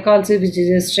the glycolysis, which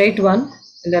is a straight one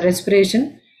in the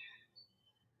respiration,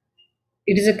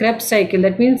 it is a Krebs cycle.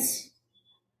 That means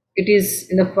it is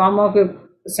in the form of a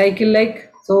cycle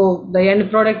like, so the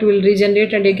end product will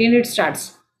regenerate and again it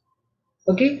starts.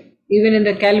 Okay, even in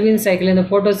the Calvin cycle, in the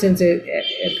photosynthesis,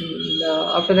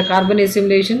 after the carbon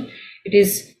assimilation, it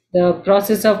is the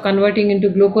process of converting into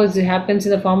glucose happens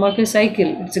in the form of a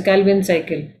cycle. It's a Calvin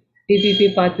cycle,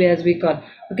 PPP pathway as we call.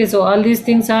 Okay, so all these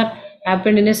things are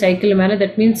happened in a cycle manner.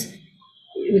 That means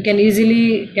we can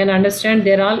easily can understand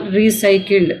they're all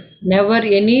recycled. Never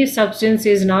any substance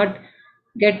is not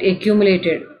get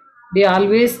accumulated. They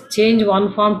always change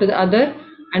one form to the other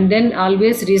and then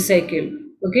always recycle.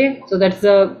 Okay, so that's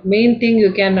the main thing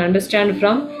you can understand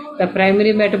from the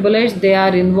primary metabolites. They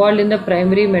are involved in the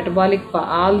primary metabolic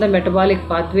all the metabolic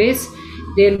pathways.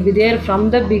 They'll be there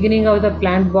from the beginning of the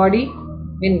plant body,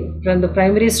 from the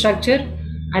primary structure,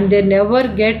 and they never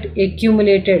get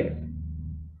accumulated.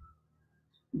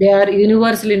 They are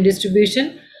universal in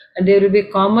distribution and they will be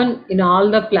common in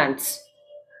all the plants.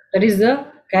 That is the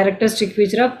characteristic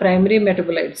feature of primary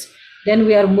metabolites. Then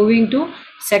we are moving to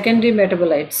secondary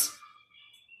metabolites.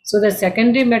 So the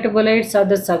secondary metabolites are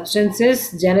the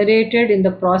substances generated in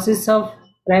the process of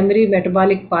primary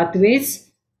metabolic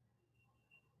pathways.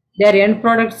 They are end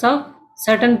products of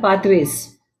certain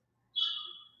pathways,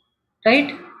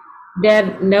 right? They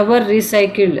are never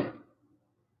recycled.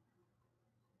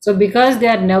 So because they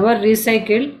are never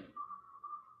recycled,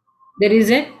 there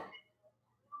is a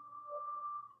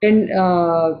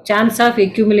chance of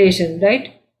accumulation,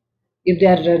 right? If they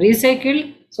are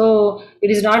recycled, so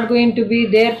it is not going to be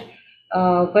there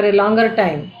for a longer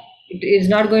time. It is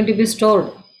not going to be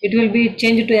stored. It will be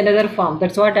changed to another form.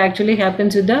 That's what actually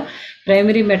happens with the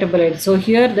primary metabolites. So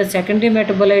here the secondary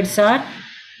metabolites are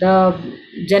the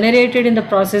generated in the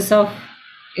process of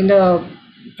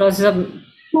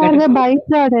For the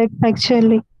byproducts,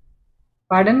 actually.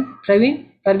 Pardon,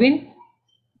 Praveen?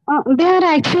 They are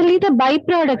actually the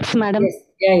byproducts, madam. Yes,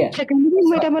 yeah. Secondary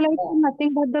metabolites are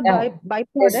nothing but the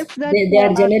byproducts that they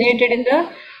are generated in the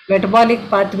metabolic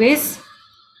pathways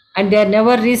and they are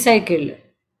never recycled.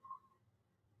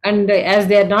 And as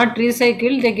they are not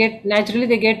recycled,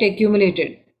 they get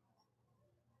accumulated.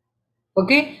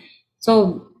 Okay,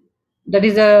 so that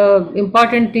is a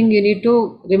important thing you need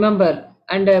to remember.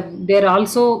 And they are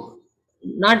also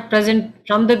not present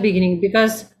from the beginning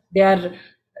because they are,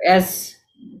 as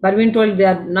Parveen told, they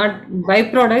are not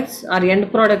byproducts or end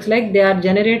products, like they are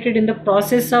generated in the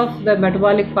process of the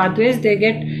metabolic pathways. They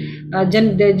get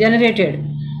they generated,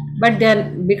 but they are,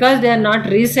 because they are not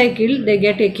recycled, they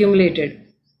get accumulated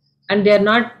and they are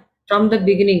not from the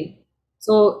beginning.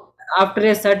 So after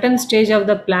a certain stage of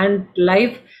the plant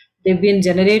life, they've been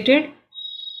generated.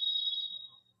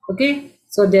 Okay,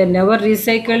 so they are never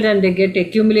recycled and they get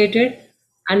accumulated.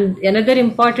 And another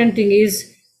important thing is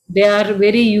they are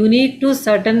very unique to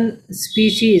certain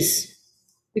species,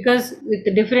 because with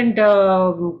the different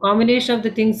combination of the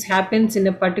things happens in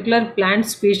a particular plant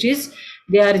species,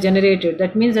 they are generated.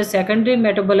 That means the secondary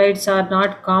metabolites are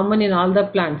not common in all the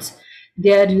plants.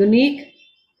 They are unique,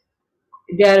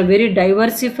 they are very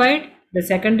diversified. The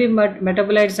secondary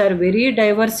metabolites are very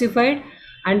diversified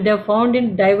and they are found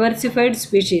in diversified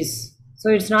species.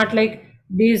 So it's not like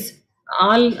these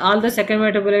all the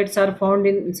secondary metabolites are found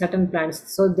in certain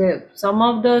plants. So some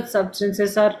of the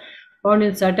substances are found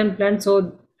in certain plants,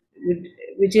 so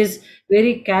which is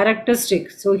very characteristic.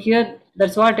 So here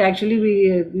that's what actually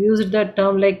we used the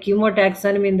term like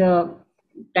chemotaxonomy in the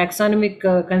taxonomic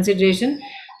consideration.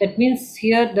 That means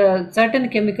here the certain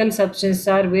chemical substances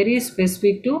are very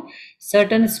specific to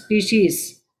certain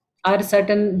species or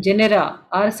certain genera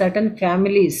or certain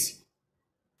families,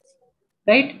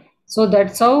 right? So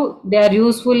that's how they are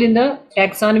useful in the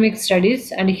taxonomic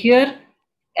studies. And here,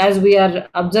 as we are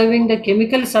observing the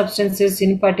chemical substances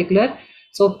in particular,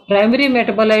 so primary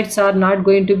metabolites are not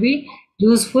going to be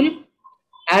useful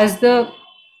as the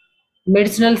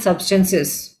medicinal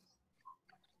substances.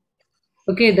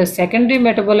 Okay, the secondary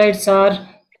metabolites are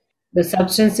the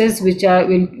substances which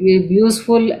will be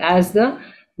useful as the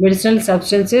medicinal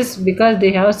substances because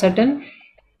they have certain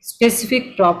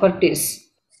specific properties.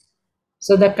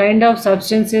 So the kind of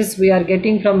substances we are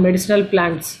getting from medicinal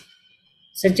plants,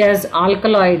 such as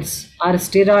alkaloids or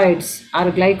steroids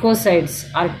or glycosides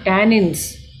or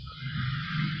tannins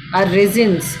or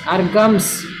resins or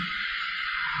gums,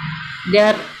 they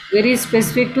are very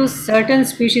specific to certain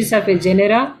species of a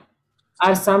genera,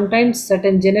 or sometimes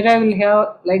certain genera will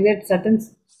have like that, certain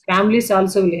families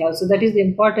also will have. So that is the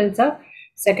importance of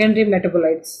secondary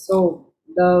metabolites. So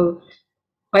the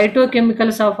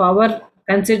phytochemicals of our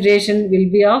consideration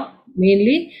will be of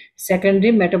mainly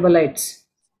secondary metabolites.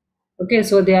 Okay,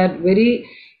 so they are very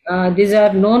these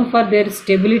are known for their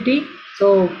stability.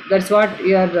 So that's what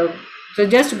you are so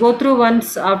just go through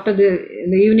once after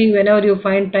in the evening whenever you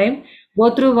find time,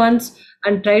 go through once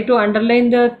and try to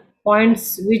underline the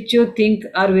points which you think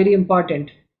are very important.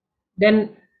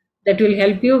 Then that will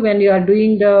help you when you are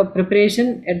doing the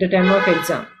preparation at the time of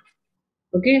exam.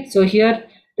 Okay, so here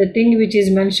the thing which is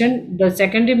mentioned, the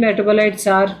secondary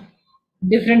metabolites are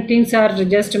different things are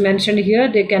just mentioned here.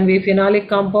 They can be phenolic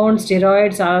compounds,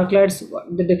 steroids, alkaloids,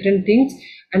 the different things.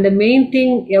 And the main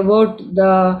thing about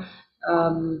the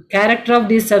character of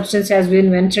these substances has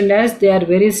been mentioned as they are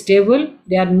very stable.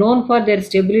 They are known for their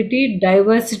stability,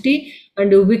 diversity,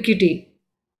 and ubiquity.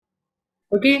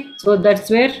 Okay, so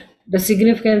that's where the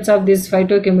significance of these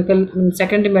phytochemical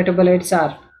secondary metabolites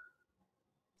are.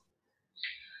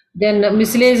 Then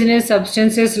miscellaneous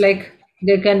substances, like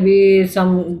there can be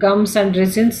some gums and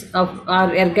resins of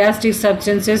or ergastic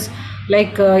substances,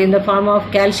 like in the form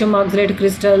of calcium oxalate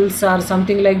crystals or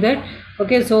something like that.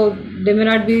 Okay, so they may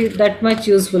not be that much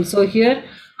useful. So here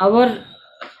our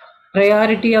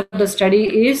priority of the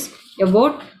study is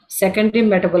about secondary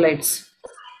metabolites.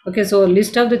 Okay, so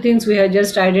list of the things we have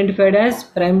just identified as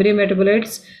primary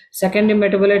metabolites, secondary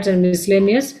metabolites, and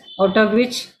miscellaneous, out of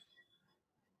which,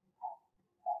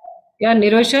 yeah,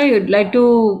 Nirosha, you'd like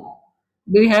to,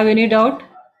 do you have any doubt?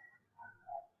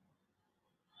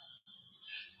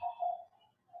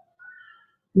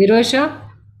 Nirosha?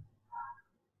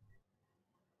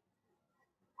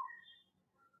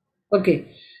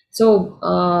 Okay. So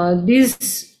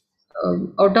these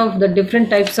out of the different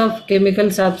types of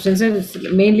chemical substances,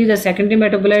 mainly the secondary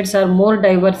metabolites are more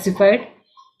diversified.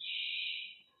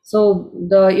 So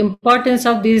the importance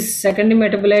of these secondary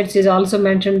metabolites is also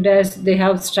mentioned as they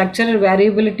have structural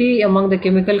variability among the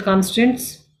chemical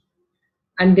constants,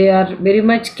 and they are very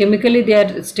much chemically, they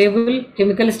are stable,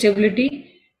 chemical stability,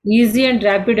 easy and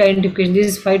rapid identification.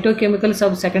 These phytochemicals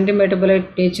of secondary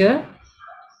metabolite nature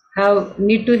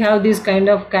need to have these kind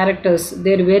of characters.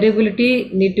 Their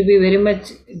variability need to be very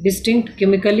much distinct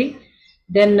chemically.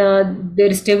 Then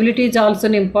their stability is also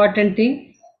an important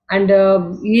thing, and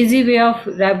easy way of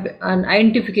and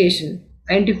identification.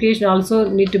 Identification also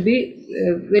need to be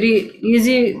very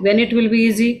easy. When it will be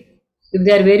easy, if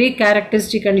they are very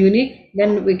characteristic and unique,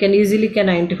 then we can easily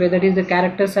identify. That is, the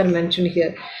characters are mentioned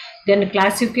here. Then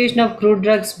classification of crude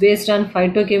drugs based on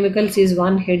phytochemicals is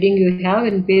one heading you have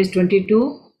in page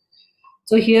 22.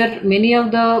 So here many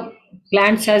of the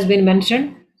plants has been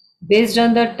mentioned based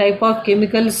on the type of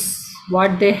chemicals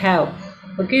what they have.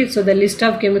 Okay, so the list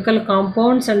of chemical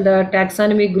compounds and the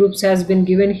taxonomy groups has been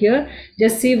given here.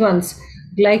 Just see once.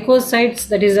 Glycosides,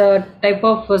 that is a type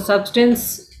of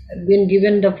substance been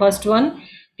given, the first one.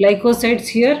 Glycosides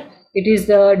here, it is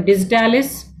the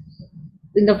Disdalis.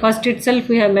 In the first itself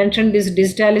we have mentioned this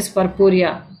Disdalis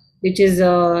purpurea, which is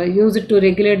used to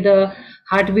regulate the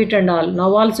heartbeat and all.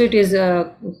 Now also it is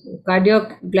a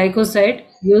cardiac glycoside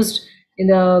used in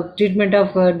the treatment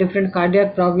of different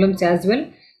cardiac problems as well.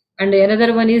 And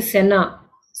another one is Senna.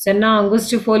 Senna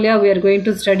angustifolia we are going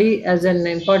to study as an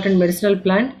important medicinal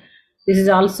plant. This is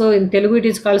also in Telugu it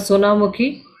is called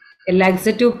Sonamukhi, a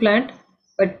laxative plant,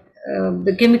 but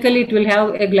the chemically it will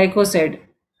have a glycoside.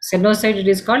 Senoside it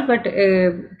is called, but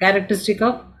characteristic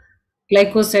of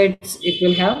glycosides it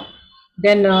will have.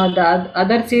 Then the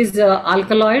others is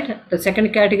alkaloid. The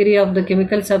second category of the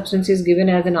chemical substance is given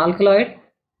as an alkaloid.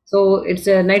 So it's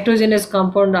a nitrogenous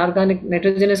compound. Organic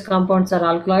nitrogenous compounds are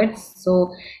alkaloids.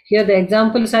 So here the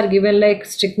examples are given like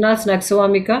Strychnos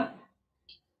naxovomica.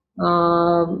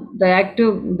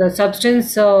 The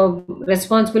substance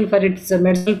responsible for its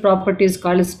medicinal properties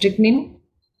called strychnine.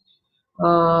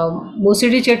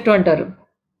 Musidi చెట్టు అంటారు,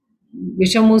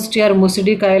 విషముష్టి are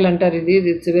ముసిడి కాయలు అంటారు. ఇది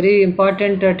it's very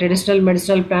important traditional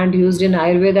medicinal plant used in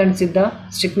Ayurveda and సిద్ధ.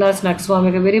 Strychnos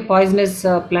naxovomica, very poisonous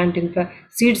plant. In fact,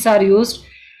 seeds are used,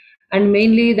 and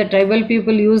mainly the tribal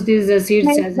people use these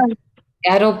seeds as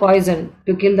arrow poison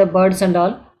to kill the birds and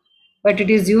all, but it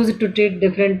is used to treat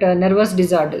different nervous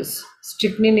disorders.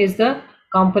 Strychnine is the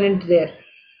component there.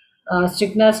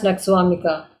 Strychnia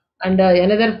snaxoamica. And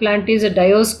another plant is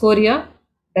Dioscorea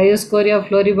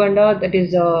floribunda, that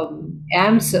is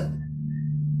AMS.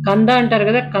 Kanda antar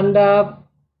kada, kanda,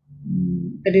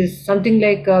 that is something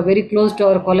like very close to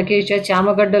our colocasia,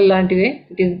 chamagadal lantive.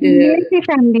 It is the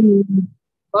family.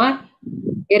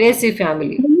 Eraceae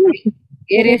family.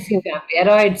 Eraceae family,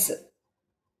 aroids.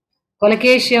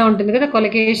 Colocasia ఉంటుంది కదా,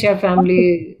 colocasia family.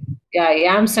 Yeah,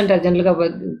 yams అంటారు general గా,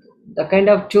 the kind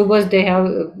of tubers they have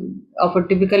of a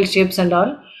typical shapes and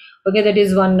all. Okay, that is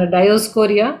one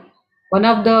Dioscorea, one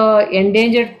of the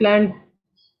endangered plant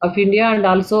of India, and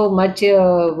also much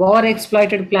over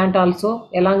exploited plant also,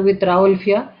 along with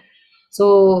Rauwolfia. So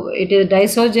it is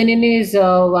disogenin is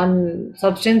one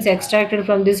substance extracted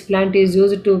from this plant is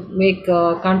used to make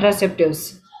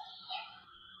contraceptives.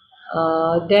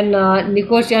 Then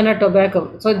Nicotiana tobacco.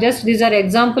 So just these are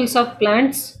examples of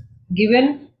plants given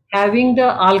having the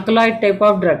alkaloid type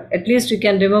of drug. At least you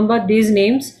can remember these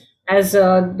names as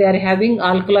they are having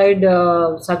alkaloid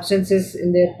substances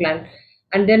in their plant.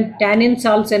 And then tannins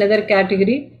also another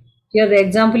category. Here the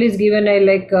example is given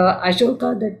like Ashoka,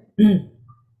 that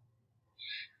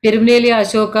Terminalia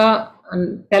Ashoka and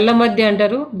Tellamadhya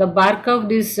antaru. The bark of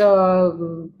this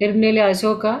Terminalia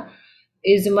Ashoka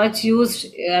is much used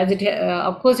as it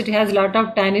of course it has lot of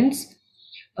tannins.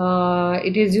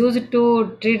 It is used to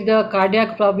treat the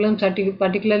cardiac problems,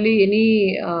 particularly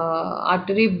any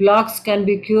artery blocks can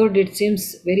be cured, it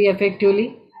seems, very effectively.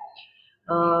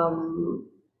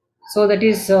 So that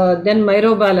is then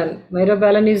myrobalan.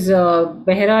 Myrobalan is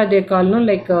behra they call, no,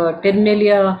 like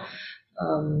Terminalia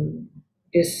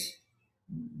is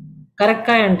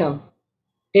కరక్కాయ అంటాం,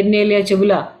 టెర్నేలియా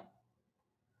చెబులా.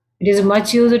 It is much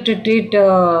used to treat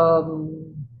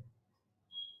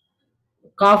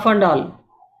cough and all,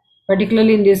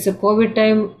 particularly in this COVID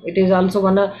time. It is also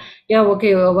one of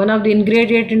one of the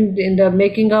ingredient in the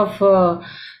making of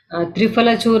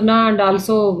Triphala churna, and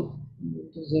also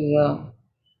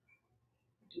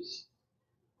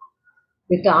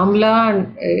with amla, and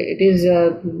it is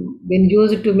been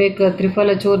used to make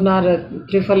Triphala churna or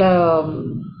Triphala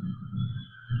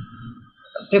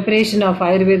preparation of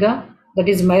Ayurveda, that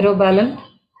is myrobalan.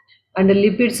 And the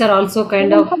lipids are also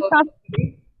kind of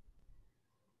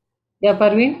yeah,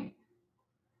 Parveen.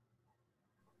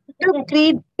 To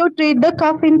treat the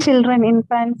cough in children,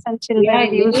 infants and children. Yeah,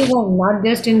 anyone, not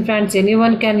just infants,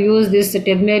 anyone can use this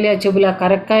Terminalia chebula.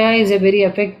 Karakkaya is a very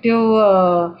effective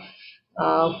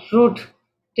fruit.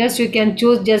 Just you can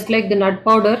choose just like the nut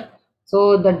powder.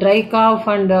 So the dry cough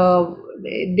and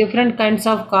different kinds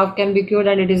of cough can be cured,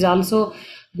 and it is also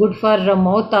good for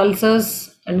mouth ulcers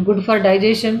and good for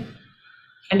digestion,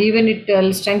 and even it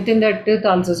will strengthen the teeth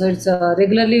also. So it's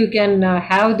regularly you can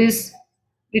have this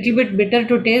little bit bitter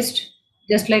to taste,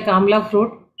 just like amla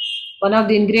fruit, one of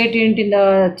the ingredient in the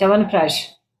chavanprash,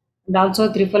 and also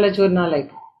Triphala churna like.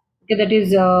 Okay, that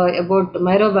is about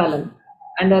myrobalan.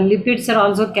 And lipids are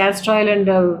also castor oil and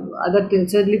other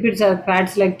things. So lipids are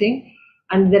fats like thing,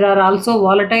 and there are also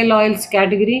volatile oils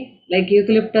category like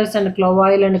eucalyptus and clove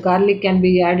oil and garlic can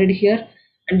be added here,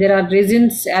 and there are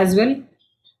resins as well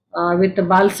with the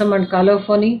balsam and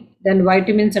colophony, then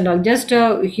vitamins and all. Just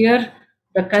here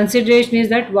the consideration is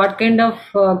that what kind of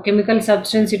chemical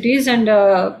substance it is, and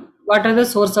what are the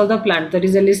source of the plant. That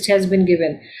is, a list has been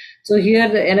given. So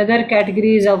here another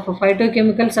category is of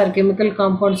phytochemicals or chemical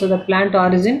compounds of the plant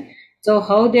origin. So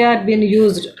how they are being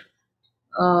used.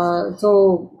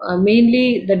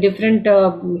 Mainly the different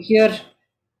here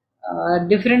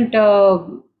different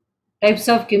types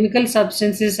of chemical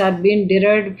substances are being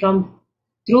derived from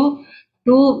through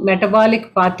two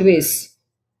metabolic pathways.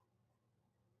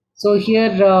 So here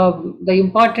the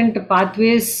important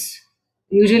pathways,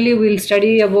 usually we'll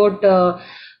study about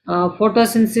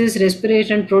photosynthesis,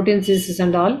 respiration, protein synthesis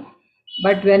and all.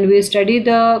 But when we study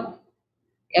the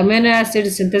amino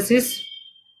acid synthesis,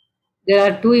 there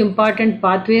are two important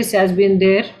pathways has been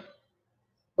there.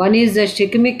 One is the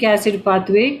shikimic acid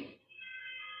pathway,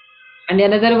 and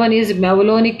another one is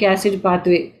mavulonic acid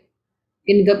pathway.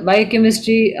 In the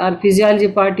biochemistry or physiology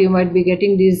part, you might be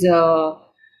getting these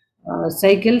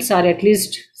cycles, or at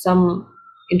least some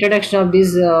introduction of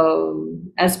these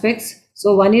aspects.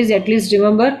 So one is, at least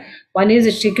remember, one is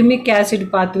a shikimic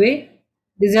acid pathway.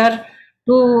 These are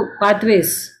two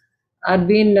pathways are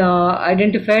being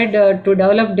identified to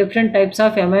develop different types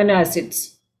of amino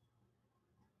acids.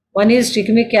 One is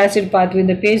shikimic acid pathway. In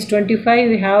the page 25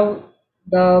 we have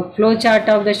the flow chart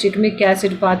of the shikimic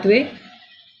acid pathway.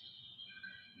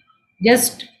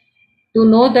 just to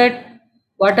know that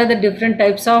what are the different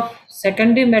types of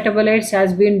secondary metabolites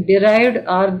has been derived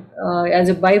or as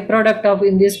a byproduct of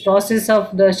in this process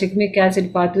of the shikimic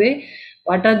acid pathway,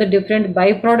 what are the different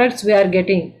byproducts we are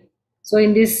getting. So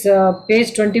in this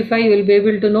page 25 you will be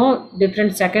able to know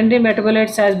different secondary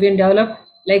metabolites has been developed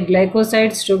like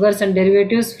glycosides, sugars and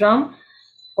derivatives from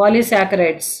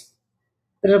polysaccharides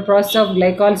through the process of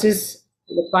glycolysis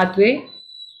the pathway.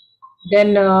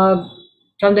 Then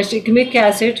from the shikimic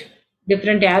acid,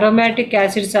 different aromatic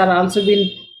acids are also been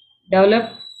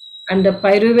developed, and the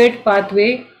pyruvate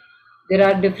pathway, there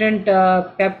are different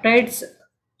peptides.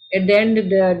 At the end,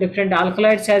 the different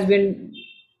alkaloids has been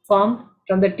formed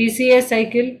from the TCA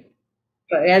cycle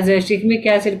as a shikimic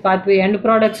acid pathway end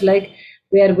products like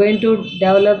we are going to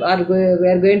develop or we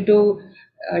are going to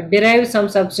derive some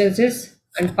substances,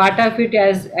 and part of it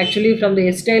as actually from the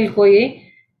acetyl CoA.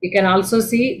 You can also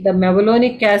see the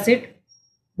mevalonic acid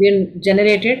being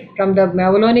generated from the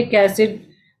mevalonic acid.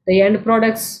 The end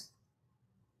products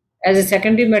as a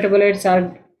secondary metabolites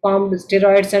are formed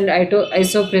steroids and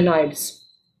isoprenoids.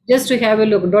 Just to have a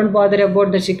look, don't bother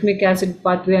about the shikimic acid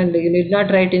pathway and you need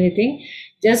not write anything.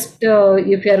 Just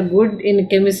if you are good in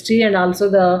chemistry and also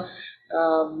the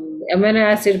amino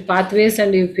acid pathways,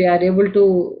 and if you are able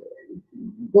to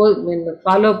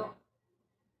follow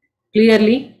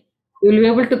clearly, you will be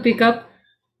able to pick up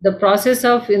the process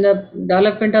of in the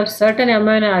development of certain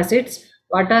amino acids,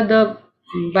 what are the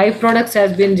byproducts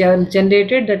has been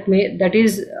generated, that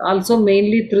is also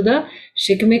mainly through the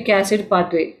shikimic acid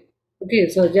pathway. Okay,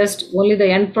 so just only the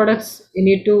end products you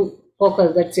need to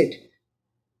focus, that's it.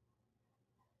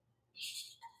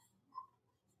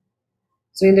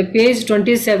 So in the page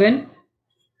 27,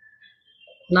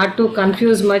 not to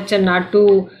confuse much and not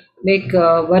to make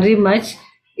worry much,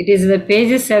 it is the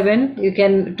page 7, you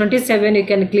can 27 you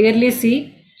can clearly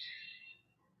see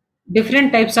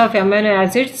different types of amino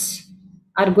acids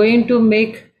are going to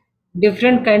make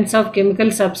different kinds of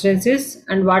chemical substances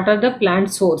and what are the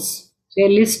plant source. So a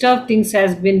list of things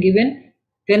has been given.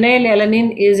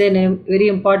 Phenylalanine is a very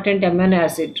important amino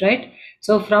acid, right?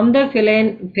 So from the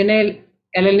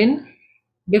phenylalanine,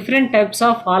 different types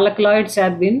of alkaloids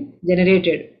have been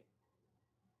generated.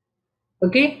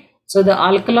 Okay, so the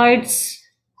alkaloids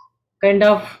kind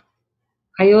of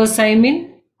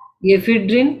hyoscyamin,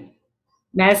 ephedrine,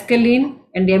 mescaline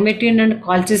and emetine and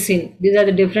colchicine. These are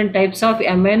the different types of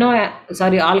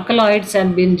alkaloids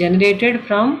and been generated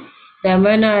from the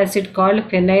amino acid called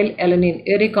phenylalanine.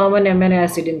 Very common amino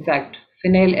acid in fact,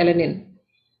 phenylalanine.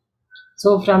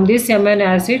 So from this amino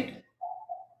acid,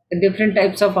 the different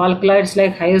types of alkaloids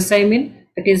like hyoscyamin,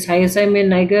 that is hyoscyamin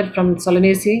niger from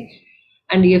Solanaceae,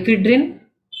 and ephedrine.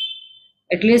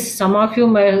 At least some of you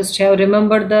must have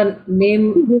remembered the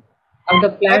name of the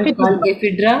plant called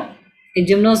ephedra, a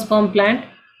gymnosperm plant,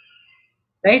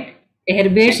 right? A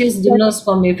herbaceous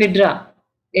gymnosperm, ephedra,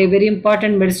 a very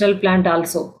important medicinal plant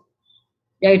also.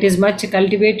 Yeah, it is much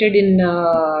cultivated in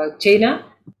China.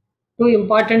 Two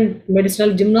important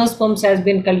medicinal gymnosperms has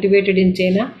been cultivated in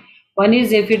China. One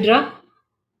is ephedra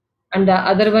and the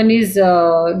other one is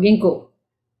ginkgo.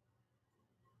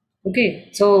 Okay,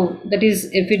 so that is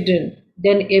ephedrine.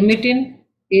 Then emetine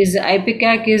is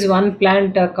ipecac is one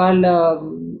plant called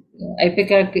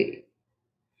ipecac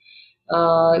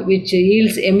which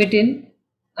yields emetine,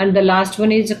 and the last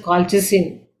one is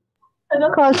colchicine.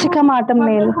 Colchicum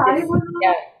autumnale.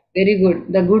 Yeah, very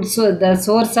good. The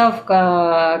source of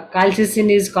colchicine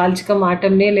is Colchicum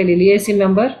autumnale, a liliaceae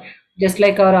member, just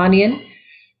like our onion.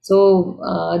 So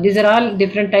these are all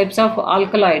different types of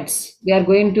alkaloids we are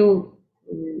going to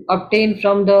obtain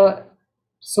from the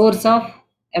source of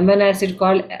amino acid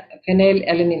called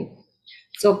phenylalanine.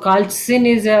 So colchicine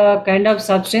is a kind of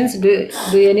substance. Do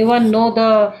anyone know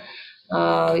the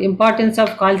importance of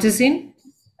colchicine?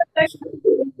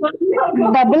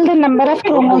 Double the number of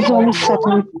chromosomes.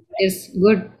 Yes,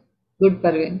 good,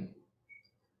 Parveen.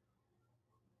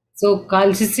 So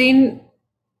colchicine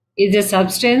is a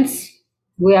substance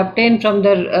we obtain from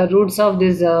the roots of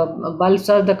these bulbs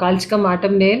of the Colchicum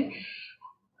autumnale.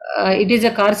 It is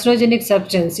a carcinogenic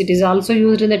substance. It is also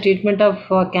used in the treatment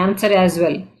of cancer as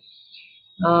well.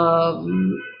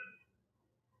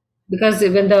 Because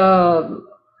when the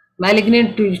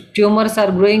malignant tumors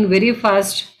are growing very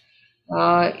fast,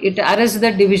 it arrests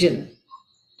the division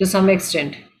to some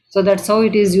extent. So that's how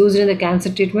it is used in the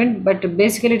cancer treatment, but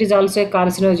basically it is also a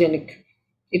carcinogenic.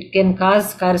 It can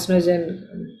cause carcinogen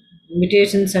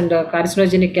mutations and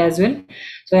carcinogenic as well.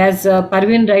 So as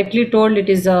Parveen rightly told, it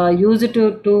is used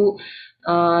to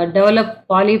develop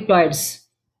polyploids.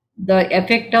 The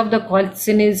effect of the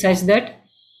colchicine is such that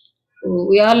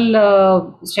We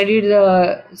all studied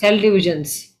the cell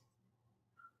divisions.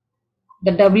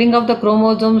 The doubling of the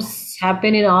chromosomes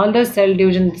happen in all the cell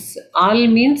divisions. All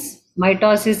means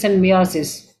mitosis and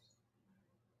meiosis.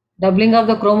 Doubling of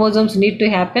the chromosomes need to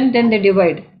happen, then they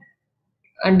divide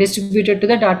and distributed to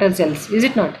the daughter cells. Is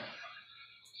it not?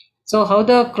 So how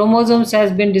the chromosomes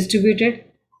has been distributed?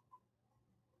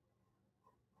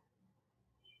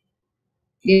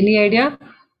 Any idea?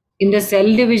 In the cell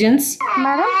divisions,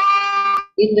 Madam?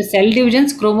 in the cell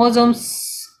divisions,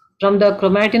 chromosomes from the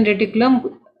chromatin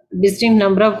reticulum, distinct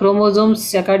number of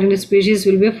chromosomes according to species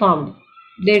will be formed.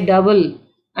 They double,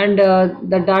 and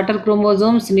the daughter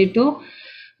chromosomes need to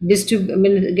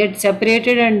get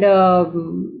separated and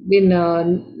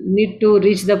need to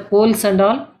reach the poles and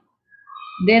all.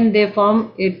 Then they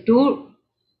form a two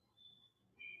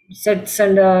sets,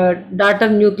 and daughter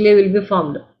nuclei will be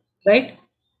formed, right?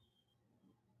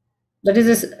 That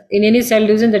is in any cell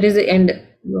division, that is the end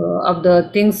of the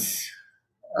things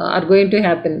are going to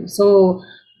happen. So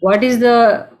what is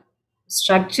the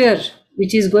structure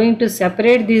which is going to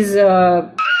separate these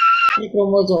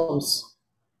chromosomes?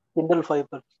 Spindle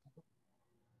fiber.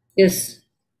 Yes,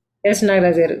 yes,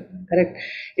 Nagaraj, correct.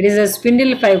 It is a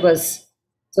spindle fibers.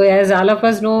 So as all of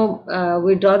us know,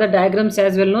 we draw the diagrams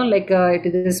as well, no? Like it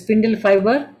is a spindle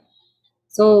fiber.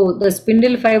 So the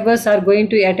spindle fibers are going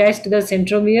to attach to the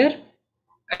centromere,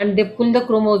 and they pull the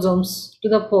chromosomes to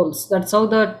the poles. That's how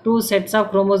the two sets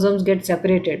of chromosomes get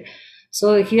separated.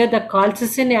 So here the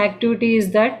colchicine activity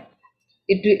is that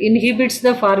it inhibits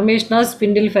the formation of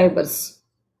spindle fibers.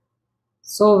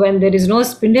 So when there is no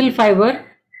spindle fiber,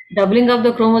 doubling of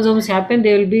the chromosomes happen,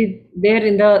 they will be there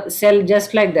in the cell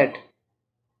just like that,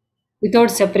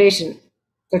 without separation.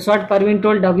 That's what Parveen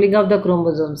told, doubling of the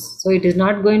chromosomes. So it is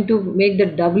not going to make the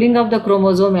doubling of the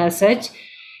chromosome as such.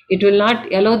 It will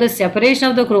not allow the separation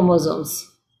of the chromosomes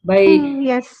by,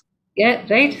 Yes. yeah,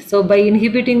 right? So by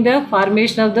inhibiting the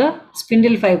formation of the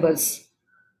spindle fibers,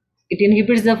 it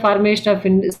inhibits the formation of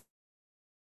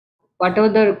whatever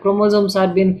the chromosomes are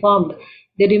being formed,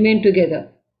 they remain together.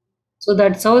 So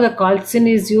that's how the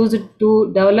colchicine is used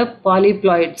to develop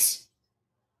polyploids.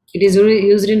 It is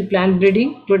used in plant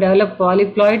breeding to develop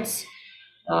polyploids,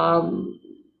 um,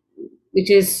 which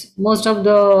is most of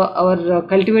the our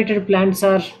cultivated plants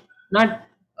are not.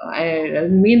 I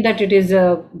mean that it is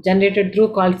generated through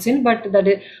colchicine, but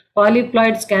that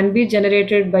polyploids can be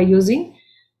generated by using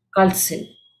colchicine.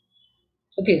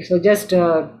 Okay, so just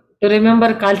to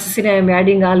remember colchicine, I am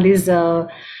adding all these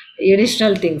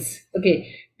additional things.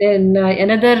 Okay, then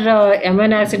another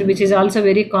amino acid which is also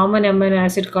very common amino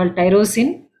acid called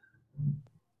tyrosine.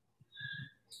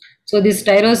 So this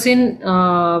tyrosine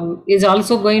is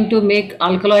also going to make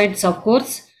alkaloids, of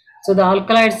course. So the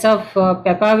alkaloids of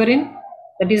papaverine,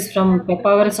 that is from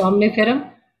Papaver somniferum,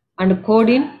 and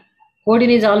codeine.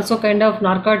 Codeine is also kind of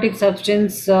narcotic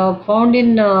substance found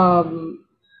in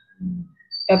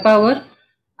papaver,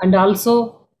 and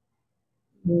also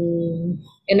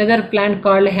another plant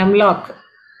called hemlock.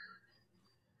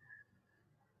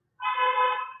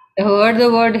 Have you heard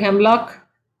the word hemlock?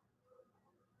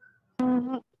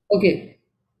 Okay.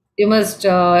 You must,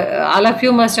 all of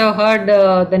you must have heard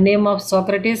the name of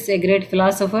Socrates, a great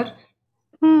philosopher.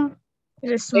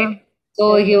 Yes, ma'am. Right?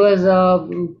 So he was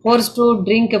forced to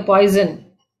drink a poison,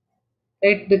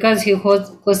 right? Because he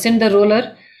questioned the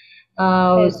ruler.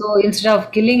 So instead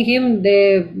of killing him,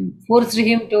 they forced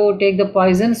him to take the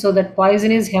poison. So that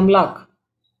poison is hemlock.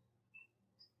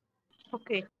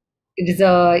 Okay. It is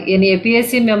an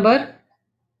APSC member.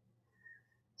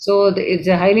 So it's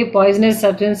a highly poisonous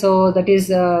substance. So that is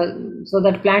so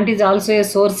that plant is also a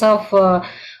source of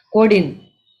codeine.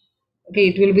 Okay,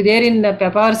 it will be there in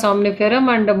Papaver somniferum,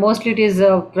 and mostly it is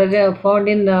found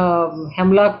in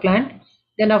hemlock plant.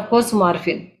 Then of course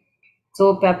morphine.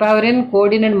 So papaverine,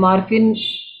 codeine, and morphine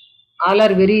all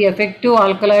are very effective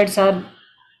alkaloids, are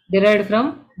derived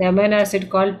from the amino acid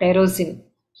called tyrosine.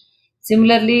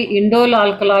 Similarly, indole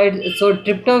alkaloid. So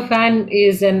tryptophan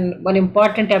is one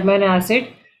important amino acid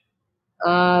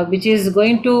which is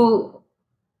going to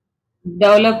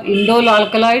develop indole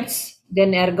alkaloids,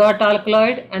 then ergot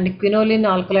alkaloid, and quinoline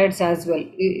alkaloids as well.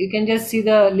 You can just see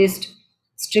the list: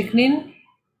 strychnine,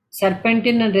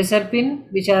 serpentine, and reserpine,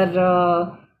 which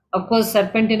are of course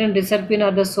serpentine and reserpine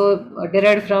are the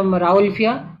derived from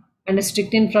Rauwolfia, and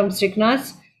strychnine from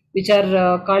strychnas, which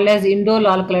are called as indole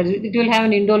alkaloids. It will have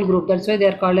an indole group, that's why they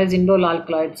are called as indole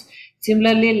alkaloids.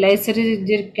 Similarly,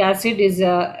 lysergic acid is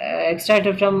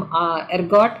extracted from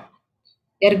ergot.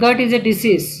 Ergot is a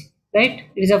disease, right?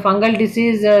 It is a fungal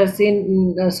disease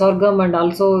seen in sorghum and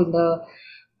also in the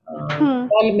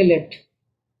pearl millet,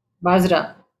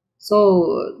 basra.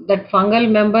 So that fungal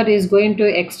member is going to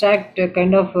extract a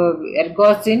kind of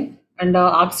ergosin, and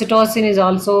oxytocin is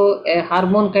also a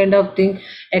hormone kind of thing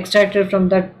extracted from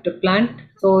that plant.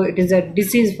 So it is a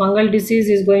disease, fungal disease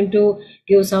is going to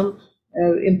give some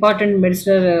important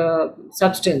medicinal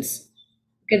substance.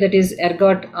 Okay, that is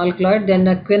ergot alkaloid.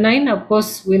 Then quinine, of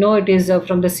course, we know it is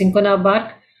from the cinchona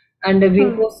bark, and the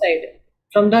vincoside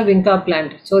from the vinca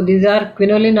plant. So these are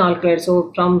quinoline alkaloids.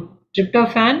 So from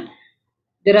tryptophan,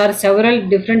 there are several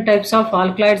different types of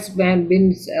alkaloids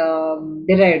been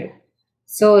derived.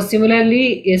 So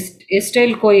similarly,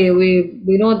 acetyl CoA,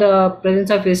 we know the presence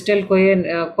of acetyl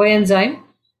CoA coenzyme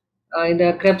in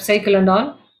the Krebs cycle and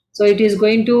all. So it is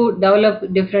going to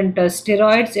develop different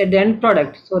steroids at the end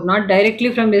product. So not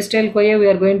directly from acetyl CoA we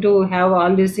are going to have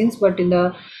all these things, but in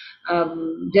the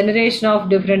generation of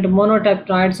different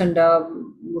monoterpenoids and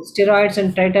steroids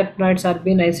and triterpenoids are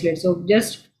being isolated. So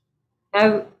just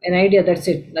have an idea, that's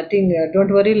it, nothing,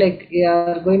 don't worry like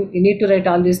you need to write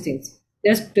all these things,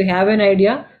 just to have an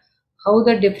idea how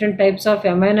the different types of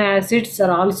amino acids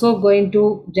are also going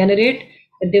to generate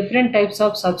the different types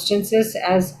of substances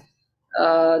as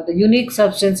the unique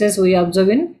substances we observe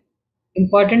in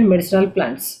important medicinal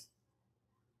plants.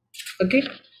 Okay,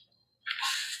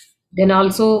 then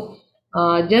also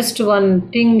just one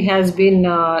thing has been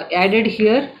added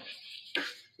here,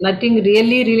 nothing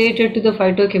really related to the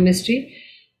phytochemistry.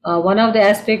 One of the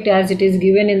aspect as it is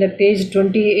given in the page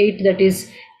 28, that is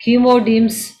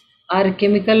chemodems are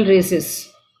chemical races.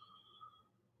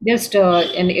 Just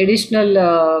an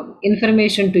additional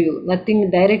information to you,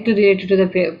 nothing directly related to the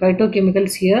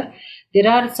phytochemicals here. There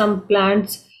are some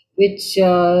plants which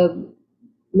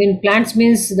plants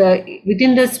means the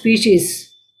within the species.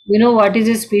 We know what is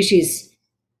a species,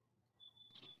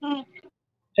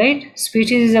 right?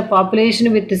 Species is a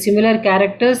population with similar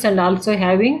characters and also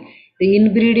having the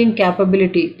inbreeding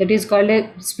capability, that is called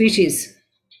a species.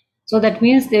 So that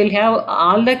means they will have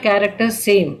all the characters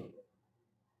same,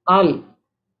 all,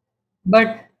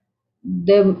 but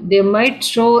they might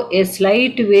show a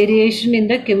slight variation in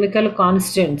the chemical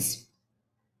constants.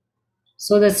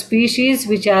 So the species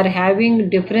which are having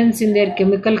difference in their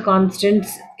chemical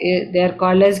constants, they are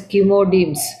called as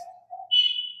chemodems.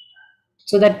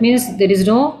 So that means there is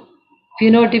no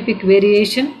phenotypic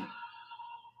variation,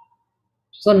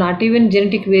 so not even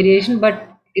genetic variation, but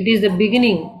it is the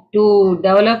beginning to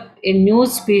develop a new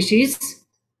species.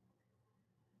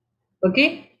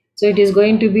 Okay, so it is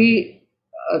going to be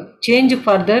change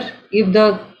further if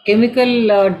the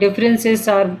chemical differences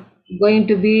are going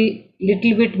to be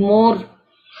little bit more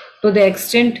to the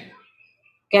extent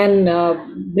can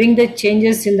bring the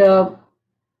changes in the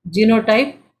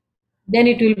genotype, then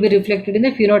it will be reflected in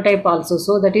the phenotype also.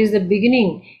 So that is the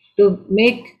beginning to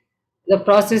make the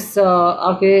process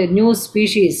of a new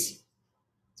species.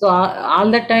 So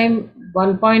all the time,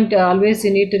 one point always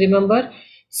you need to remember,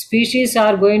 species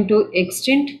are going to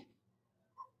extinct,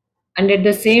 and at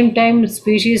the same time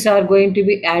species are going to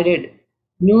be added.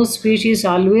 New species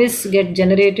always get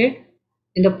generated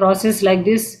in the process like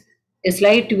this. A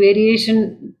slight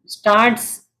variation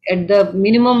starts at the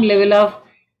minimum level of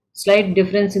slight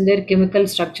difference in their chemical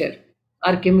structure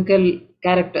or chemical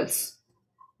characters.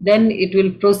 Then it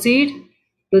will proceed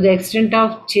to the extent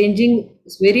of changing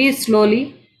very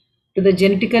slowly to the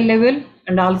genetical level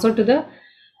and also to the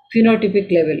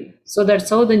phenotypic level. So that's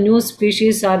how the new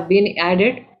species are being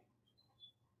added.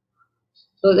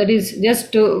 So that is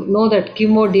just to know that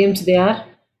chemodems they are.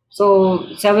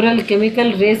 So several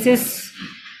chemical races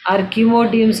or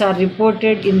chemodems are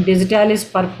reported in Digitalis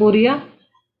purpurea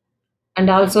and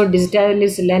also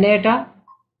Digitalis lanata.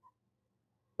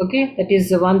 Okay, that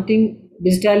is one thing.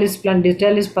 Digitalis plant,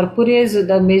 Digitalis purpurea is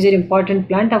the major important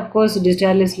plant. Of course,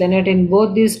 Digitalis lanata, in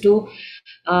both these two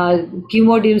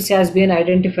chemodems has been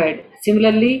identified.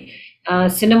 Similarly,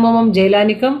 Cinnamomum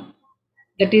jailanicum,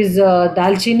 that is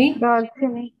dalchini.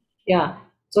 Dalchini. Yeah,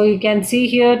 so you can see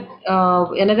here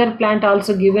another plant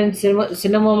also given,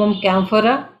 Cinnamomum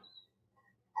camphora.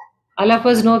 All of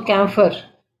us know camphor.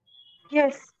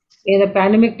 Yes. In the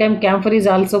pandemic time, camphor is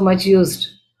also much used,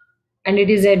 and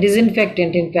it is a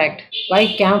disinfectant. In fact, why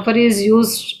camphor is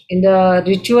used in the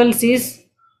rituals is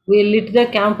we lit the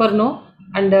camphor, no,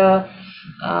 and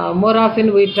more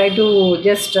often we try to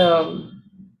just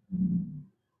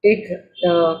take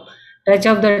touch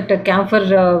of that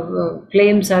camphor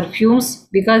flames or fumes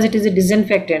because it is a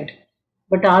disinfectant.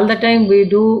 But all the time we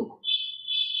do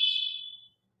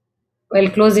while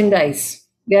closing the eyes.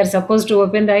 We are supposed to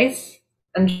open the eyes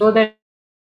and show that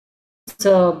it's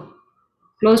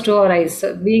close to our eyes,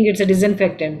 being it's a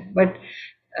disinfectant. But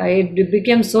it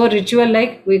became so ritual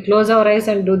like we close our eyes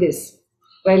and do this.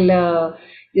 While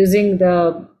using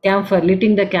the camphor,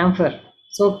 lighting the camphor.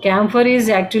 So camphor is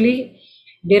actually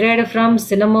derived from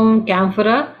Cinnamomum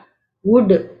camphora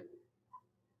wood.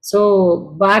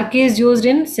 So bark is used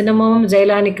in Cinnamomum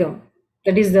zeylanicum,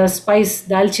 that is the spice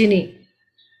dalchini.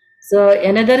 So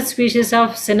another species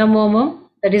of Cinnamomum,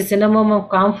 that is Cinnamomum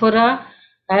camphora,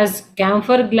 has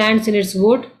camphor glands in its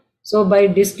wood. So by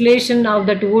distillation of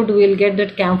that wood, we will get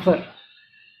that camphor,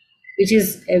 which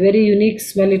is a very unique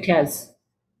smell it has.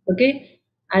 Okay,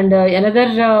 and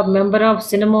another member of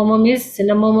Cinnamomum is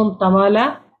Cinnamomum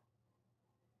tamala,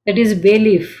 that is bay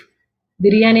leaf.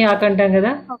 Biryani akantam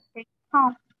kada. Okay.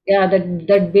 Huh. Yeah,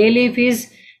 that bay leaf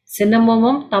is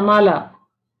Cinnamomum tamala.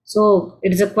 So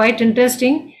it is a quite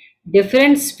interesting.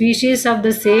 Different species of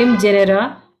the same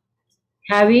genera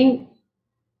having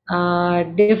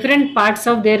different parts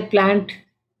of their plant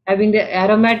having the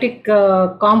aromatic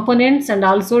components and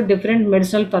also different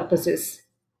medicinal purposes.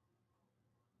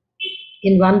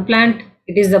 In one plant,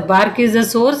 it is the bark is the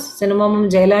source, Cinnamomum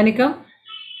zeylanicum.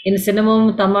 In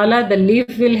Cinnamomum tamala, the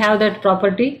leaf will have that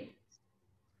property,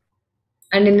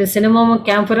 and in the Cinnamomum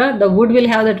camphora, the wood will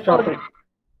have that property,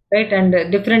 right?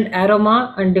 And different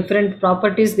aroma and different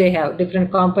properties they have, different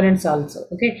components also.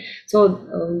 Okay, so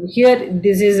here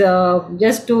this is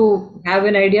just to have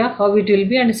an idea how it will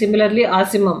be. And similarly,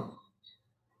 Asimum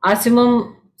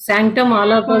sanctum,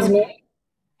 all of us know,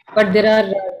 but there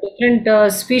are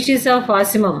different species of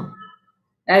Asimum,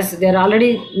 as they are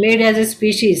already made as a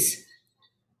species,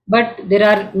 but there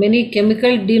are many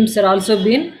chemical deems are also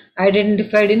been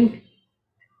identified in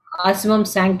Asimum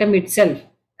sanctum itself.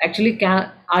 Actually,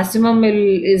 Asimum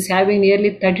is having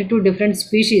nearly 32 different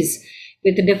species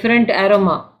with different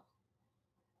aroma.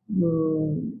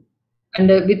 And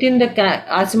within the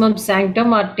Asimum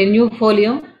sanctum or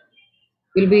tenuifolium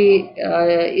will be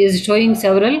is showing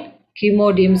several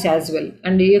chemodems as well,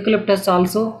 and eucalyptus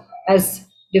also has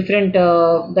different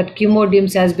that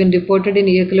chemodems has been reported in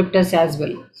eucalyptus as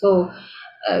well. So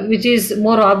which is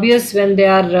more obvious when they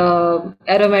are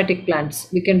aromatic plants,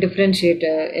 we can differentiate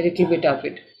a little bit of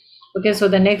it. Okay, so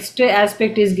the next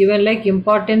aspect is given like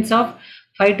importance of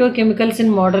phytochemicals in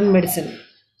modern medicine.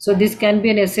 So this can be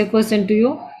an essay question to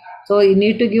you. So you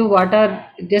need to give what are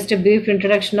just a brief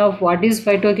introduction of what is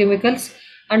phytochemicals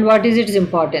and what is its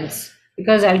importance,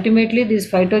 because ultimately these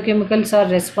phytochemicals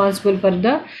are responsible for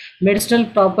the medicinal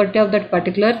property of that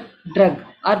particular drug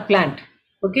or plant.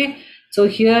 Okay, so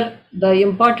here the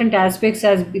important aspects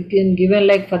has been given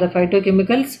like for the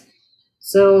phytochemicals.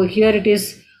 So here it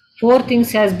is 4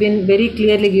 things has been very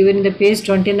clearly given in the page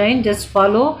 29. Just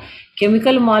follow.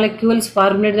 Chemical molecules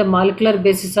formulate the molecular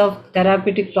basis of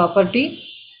therapeutic property.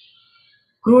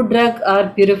 Crude drug are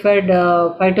purified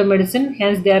phytomedicine,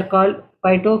 hence they are called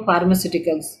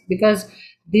phytopharmaceuticals, because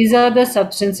these are the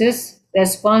substances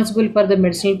responsible for the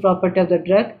medicinal property of the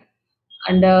drug,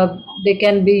 and they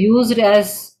can be used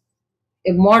as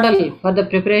a model for the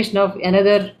preparation of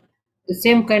another the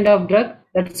same kind of drug.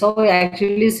 That's how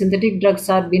actually synthetic drugs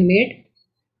are being made.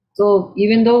 So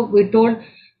even though we told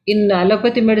in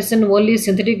allopathy medicine only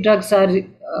synthetic drugs are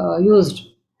used,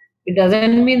 it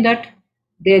doesn't mean that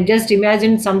they just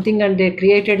imagined something and they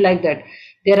created like that.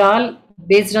 They're all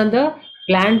based on the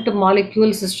plant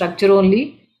molecules structure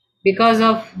only. Because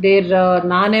of their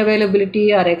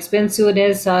non-availability or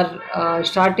expensiveness or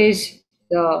shortage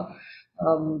to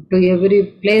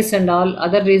every place and all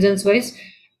other reasons wise,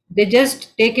 they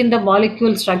just take in the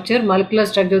molecular structure of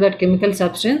that chemical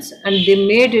substance, and they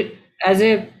made it as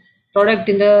a product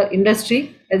in the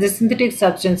industry as a synthetic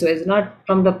substance wise, not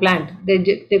from the plant.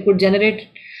 They could generate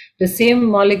the same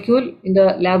molecule in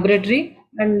the laboratory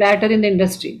and later in the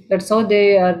industry. That's how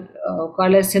they are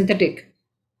called as synthetic.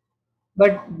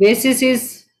 But basis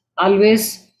is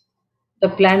always the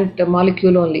plant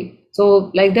molecule only.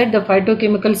 So like that, the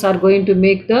phytochemicals are going to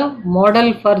make the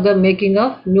model for the making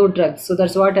of new drugs. So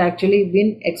that's what actually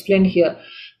been explained here.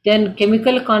 Then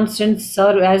chemical constants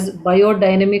serve as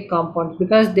biodynamic compounds,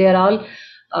 because they are all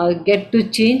get to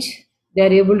change. They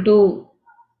are able to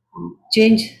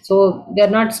change, so they are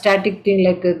not static thing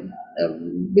like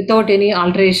without any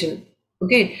alteration.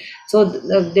 Okay, so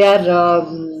they are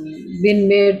been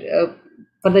made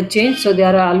for the change, so they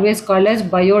are always called as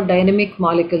biodynamic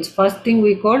molecules. First thing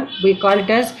we call it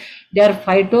as they are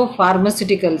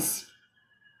phytopharmaceuticals,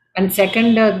 and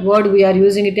second word we are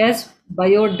using it as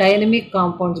biodynamic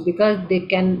compounds because they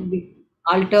can be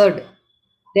altered.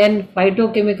 Then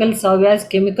phytochemicals serve as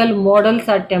chemical models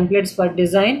or templates for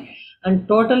design and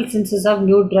total synthesis of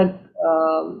new drug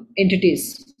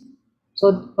entities.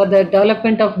 So for the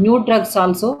development of new drugs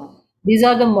also, these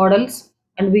are the models,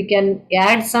 and we can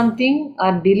add something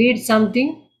or delete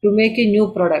something to make a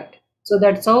new product. So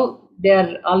that's how they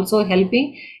are also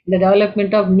helping in the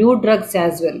development of new drugs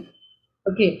as well.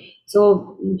 Okay,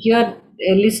 so here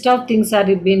a list of things are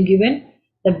being given,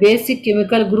 the basic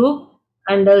chemical group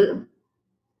and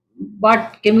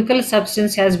what chemical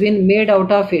substance has been made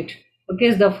out of it.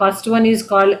 Okay, so the first one is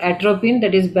called atropine,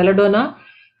 that is belladonna.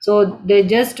 So they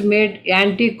just made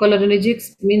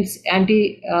anticholinergics, means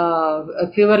anti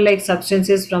fever like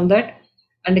substances from that,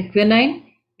 and quinine,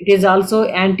 it is also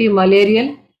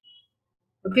anti-malarial.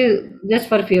 Okay, just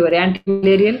for fever,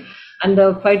 anti-malarial. And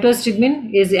the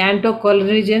phytostigmine is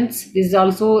anticholinergens. This is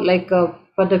also like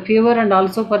for the fever and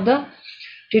also for the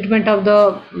treatment of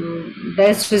the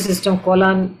digestive system,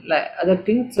 colon, like other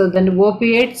things. So then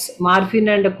opiates, morphine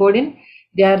and codeine,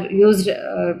 they are used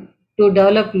to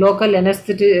develop local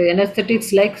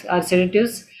anesthetics like or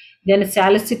sedatives. Then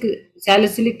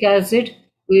salicylic acid,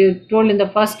 we told in the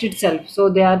first itself. So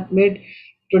they are made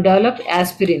to develop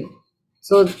aspirin.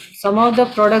 So some of the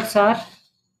products are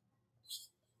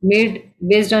made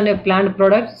based on a plant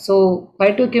product. So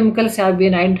phytochemicals have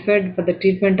been identified for the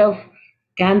treatment of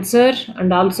cancer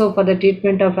and also for the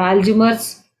treatment of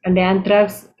Alzheimer's and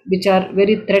anthrax, which are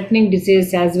very threatening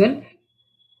disease as well.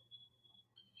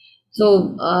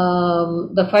 So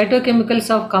the phytochemicals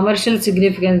of commercial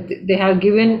significance, they have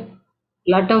given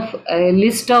lot of a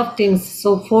list of things.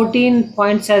 So 14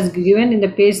 points as given in the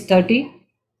page 30.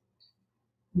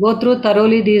 Go through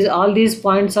thoroughly these all these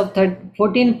points of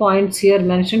 14 points here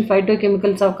mentioned,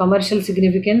 phytochemicals of commercial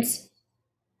significance.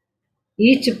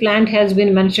 Each plant has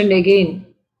been mentioned again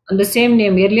on the same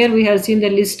name. Earlier we have seen the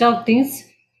list of things,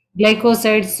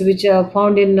 glycosides which are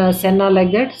found in senna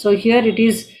like that. So here it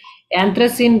is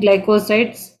anthracene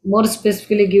glycosides, more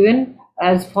specifically given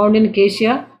as found in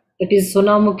cassia, that is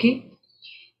sonamukhi.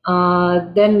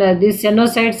 Then these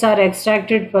senosides are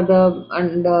extracted for the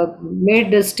and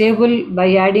made stable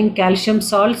by adding calcium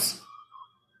salts.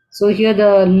 So here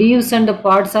the leaves and the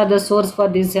pods are the source for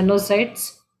these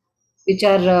senosides, which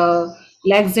are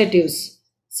laxatives.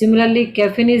 Similarly,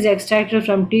 caffeine is extracted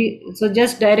from tea. So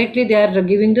just directly they are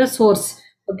giving the source.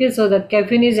 Okay, so the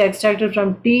caffeine is extracted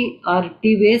from tea or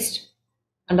tea waste,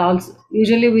 and also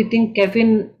usually we think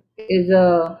caffeine is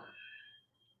a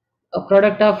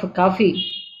product of coffee,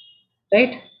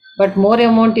 right? But more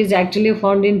amount is actually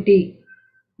found in tea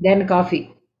than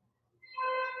coffee.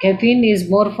 Caffeine is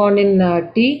more found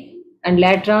in tea and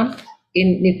later on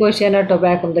in Nicotiana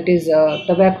tobacco, that is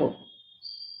tobacco,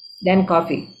 than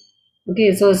coffee.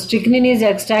 Okay, so strychnine is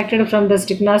extracted from the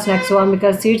Strychnia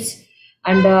saxovomica seeds,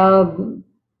 and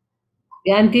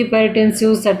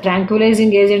antihypertensives or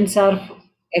tranquilizing agents are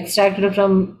extracted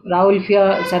from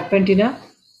Rauwolfia serpentina,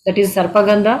 that is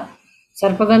Sarpagandha.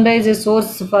 Sarpagandha is a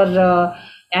source for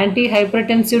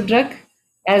antihypertensive drug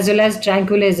as well as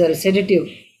tranquilizer, sedative.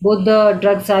 Both the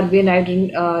drugs are being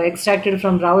extracted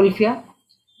from Rauwolfia.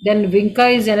 Then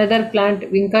vinca is another plant.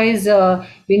 Vinca is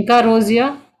Vinca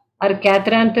rosea or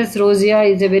Catranthus rosea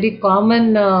is a very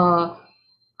common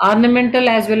ornamental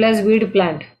as well as weed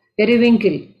plant.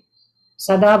 Periwinkle,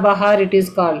 Sadabahar it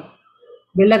is called,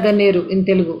 Billaganeru in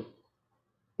Telugu,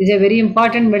 is a very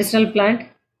important medicinal plant.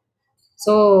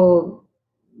 So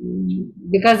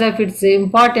because of its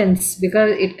importance,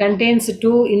 because it contains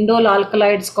two indole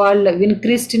alkaloids called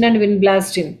vincristine and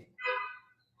vinblastine.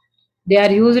 They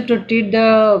are used to treat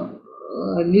the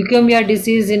leukemia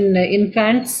disease in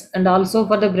infants and also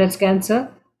for the breast cancer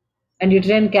and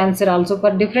uterine cancer, also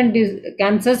for different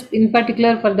cancers, in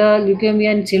particular for the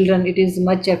leukemia in children. It is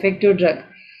much effective drug.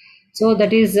 So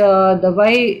that is the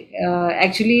why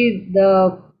actually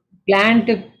the plant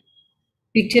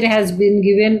picture has been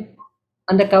given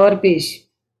on the cover page.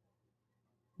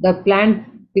 The plant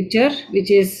picture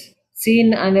which is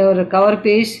seen on your cover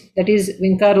page, that is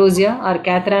Vinca rosea or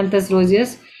Catranthus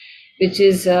roseus, which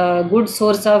is a good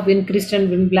source of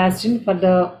vincristine and vinblastine for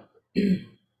the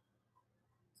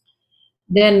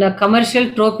then commercial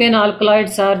tropane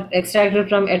alkaloids are extracted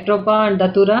from Atropa and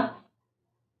Datura.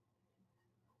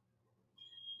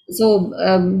 So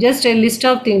just a list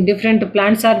of things, different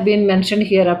plants are being mentioned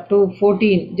here up to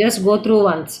 14. Just go through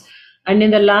once. And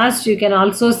in the last you can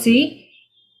also see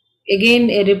again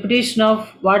a repetition of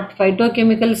what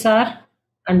phytochemicals are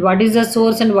and what is the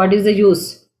source and what is the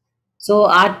use. So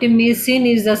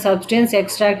artemisinin is the substance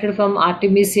extracted from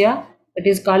Artemisia, that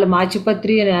is called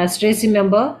Machipatri and Asteraceae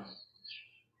member,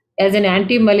 as an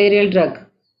anti-malarial drug.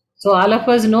 So all of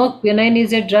us know quinine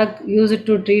is a drug used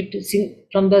to treat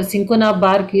from the cinchona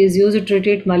bark is used to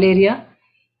treat malaria.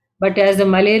 But as the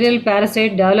malarial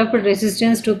parasite developed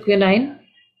resistance to quinine,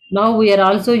 now we are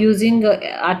also using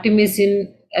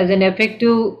artemisinin as an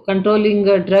effective controlling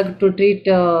drug to treat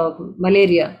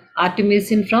malaria.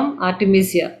 Artemisinin from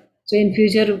Artemisia. So in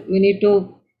future, we need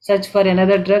to search for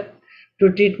another drug to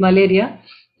treat malaria.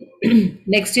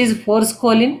 Next is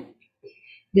forskolin.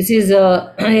 This is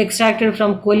extracted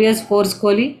from Coleus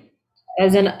forskolli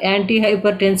as an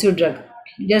antihypertensive drug,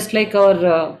 just like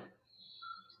our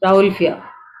Raulfia.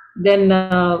 Then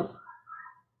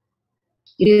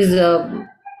it is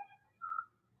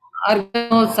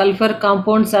organosulfur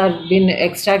compounds are been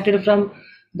extracted from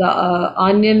the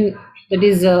onion, that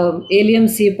is Allium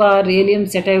cepa or Allium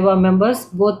sativa members.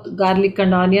 Both garlic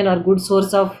and onion are good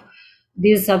source of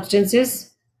these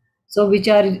substances, so which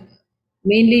are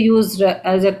mainly used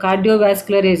as a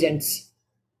cardiovascular agents.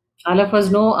 All of us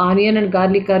know onion and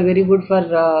garlic are very good for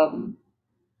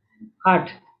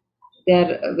heart. They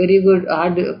are very good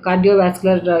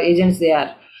cardiovascular agents they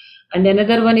are. And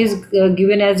another one is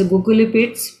given as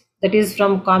guculipids, that is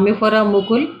from Commiphora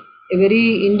mucul, a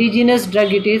very indigenous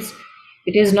drug it is.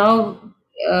 It is now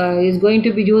is going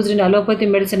to be used in allopathy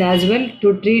medicine as well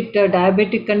to treat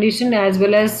diabetic condition as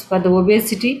well as for the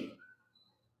obesity.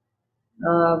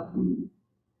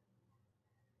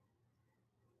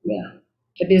 Yeah,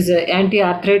 that is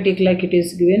anti-arthritic like it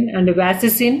is given. And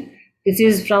vasicin, this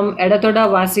is from Edathoda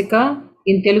vasica.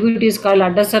 In Telugu it is called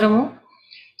Addasaramu.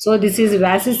 So this is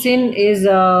vasicin is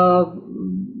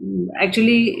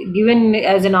actually given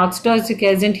as an oxytocic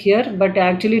agent here, but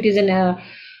actually it is an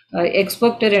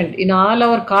expectorant in all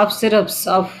our cough syrups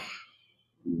of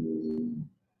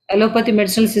allopathy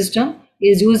medicinal system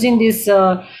is using this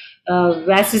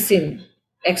vasicin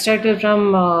extracted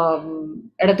from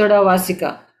Edathoda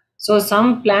vasica. So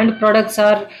some plant products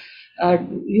are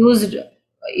used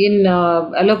in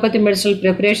allopathy medicinal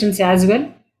preparations as well.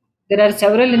 There are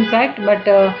several in fact, but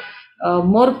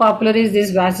more popular is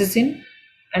this vasicin.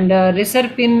 And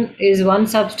reserpine is one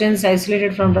substance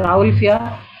isolated from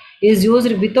Raulfia, is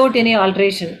used without any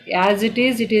alteration. As it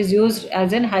is used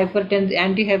as an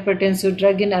antihypertensive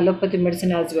drug in allopathy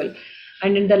medicine as well.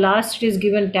 And in the last, it is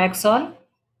given Taxol,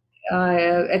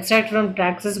 extract from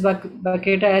Taxus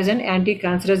baccata as an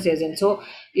anti-cancerous agent. So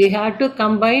you have to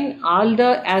combine all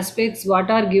the aspects what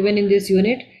are given in this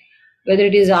unit, whether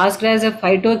it is asked as a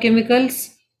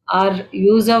phytochemicals or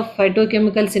use of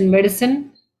phytochemicals in medicine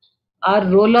or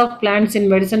role of plants in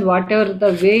medicine, whatever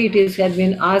the way it is has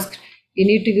been asked, you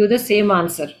need to give the same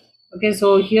answer. Okay,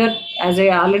 so here, as I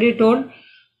already told,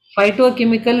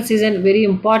 phytochemicals is a very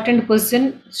important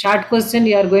question, short question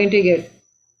you are going to get.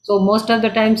 So most of the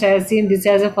times I have seen this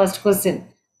as a first question,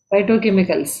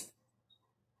 phytochemicals.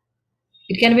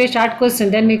 It can be a short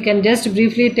question, then you can just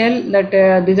briefly tell that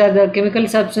these are the chemical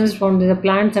substances from the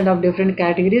plants and of different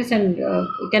categories, and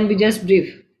it can be just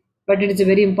brief, but it is a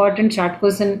very important short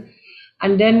question.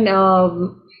 And then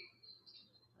the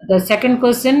second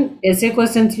question, essay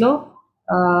questions low,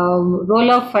 role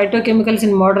of phytochemicals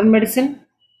in modern medicine,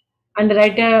 and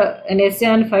write an essay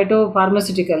on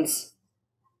phytopharmaceuticals.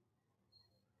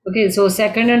 Okay, so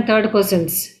second and third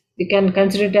questions, we can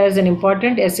consider it as an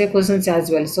important essay questions as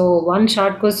well. So one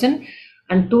short question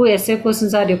and two essay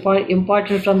questions are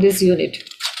important from this unit.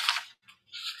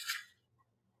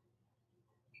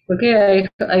 Okay,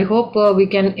 I hope we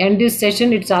can end this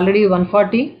session. It's already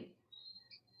 1:40.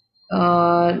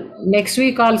 Next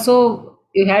week also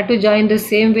you have to join the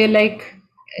same way, like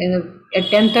at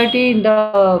 10:30 in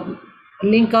the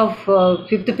link of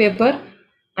fifth paper,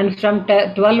 and from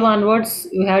 12 onwards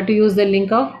you have to use the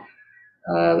link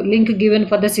given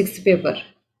for the sixth paper.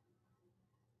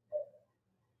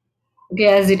 Okay,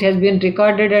 as it has been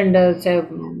recorded and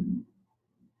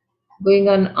going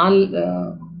on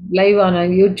live on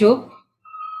YouTube,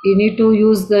 you need to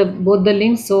use both the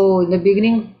links. So in the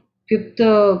beginning, fifth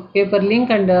paper link,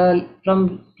 and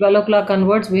from 12 o'clock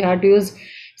onwards we have to use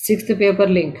sixth paper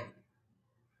link.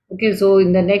 Okay, so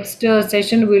in the next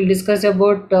session we'll discuss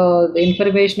about the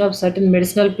information of certain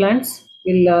medicinal plants.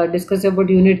 We'll discuss about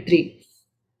unit 3.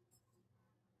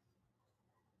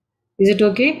 Is it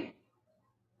okay?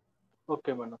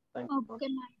 Okay, madam. Thank you. Okay,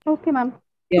 ma'am. Okay, ma'am.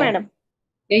 Yeah. Madam.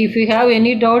 If you have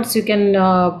any doubts, you can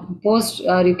post,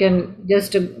 or you can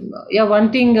just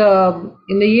one thing,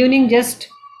 in the evening just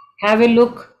have a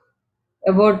look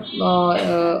about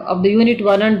of the unit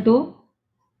 1 and 2.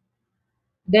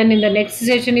 Then in the next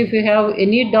session, if you have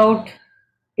any doubt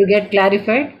to get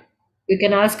clarified, you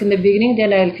can ask in the beginning,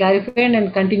 then I'll clarify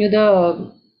and continue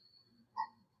the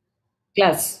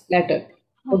class later.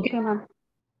 Okay, ma'am.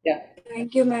 Yeah.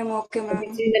 Thank you, ma'am. Okay, ma'am.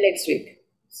 See you in the next week.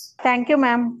 Thank you,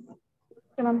 ma'am.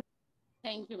 Okay, ma'am.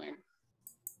 Thank you, ma'am.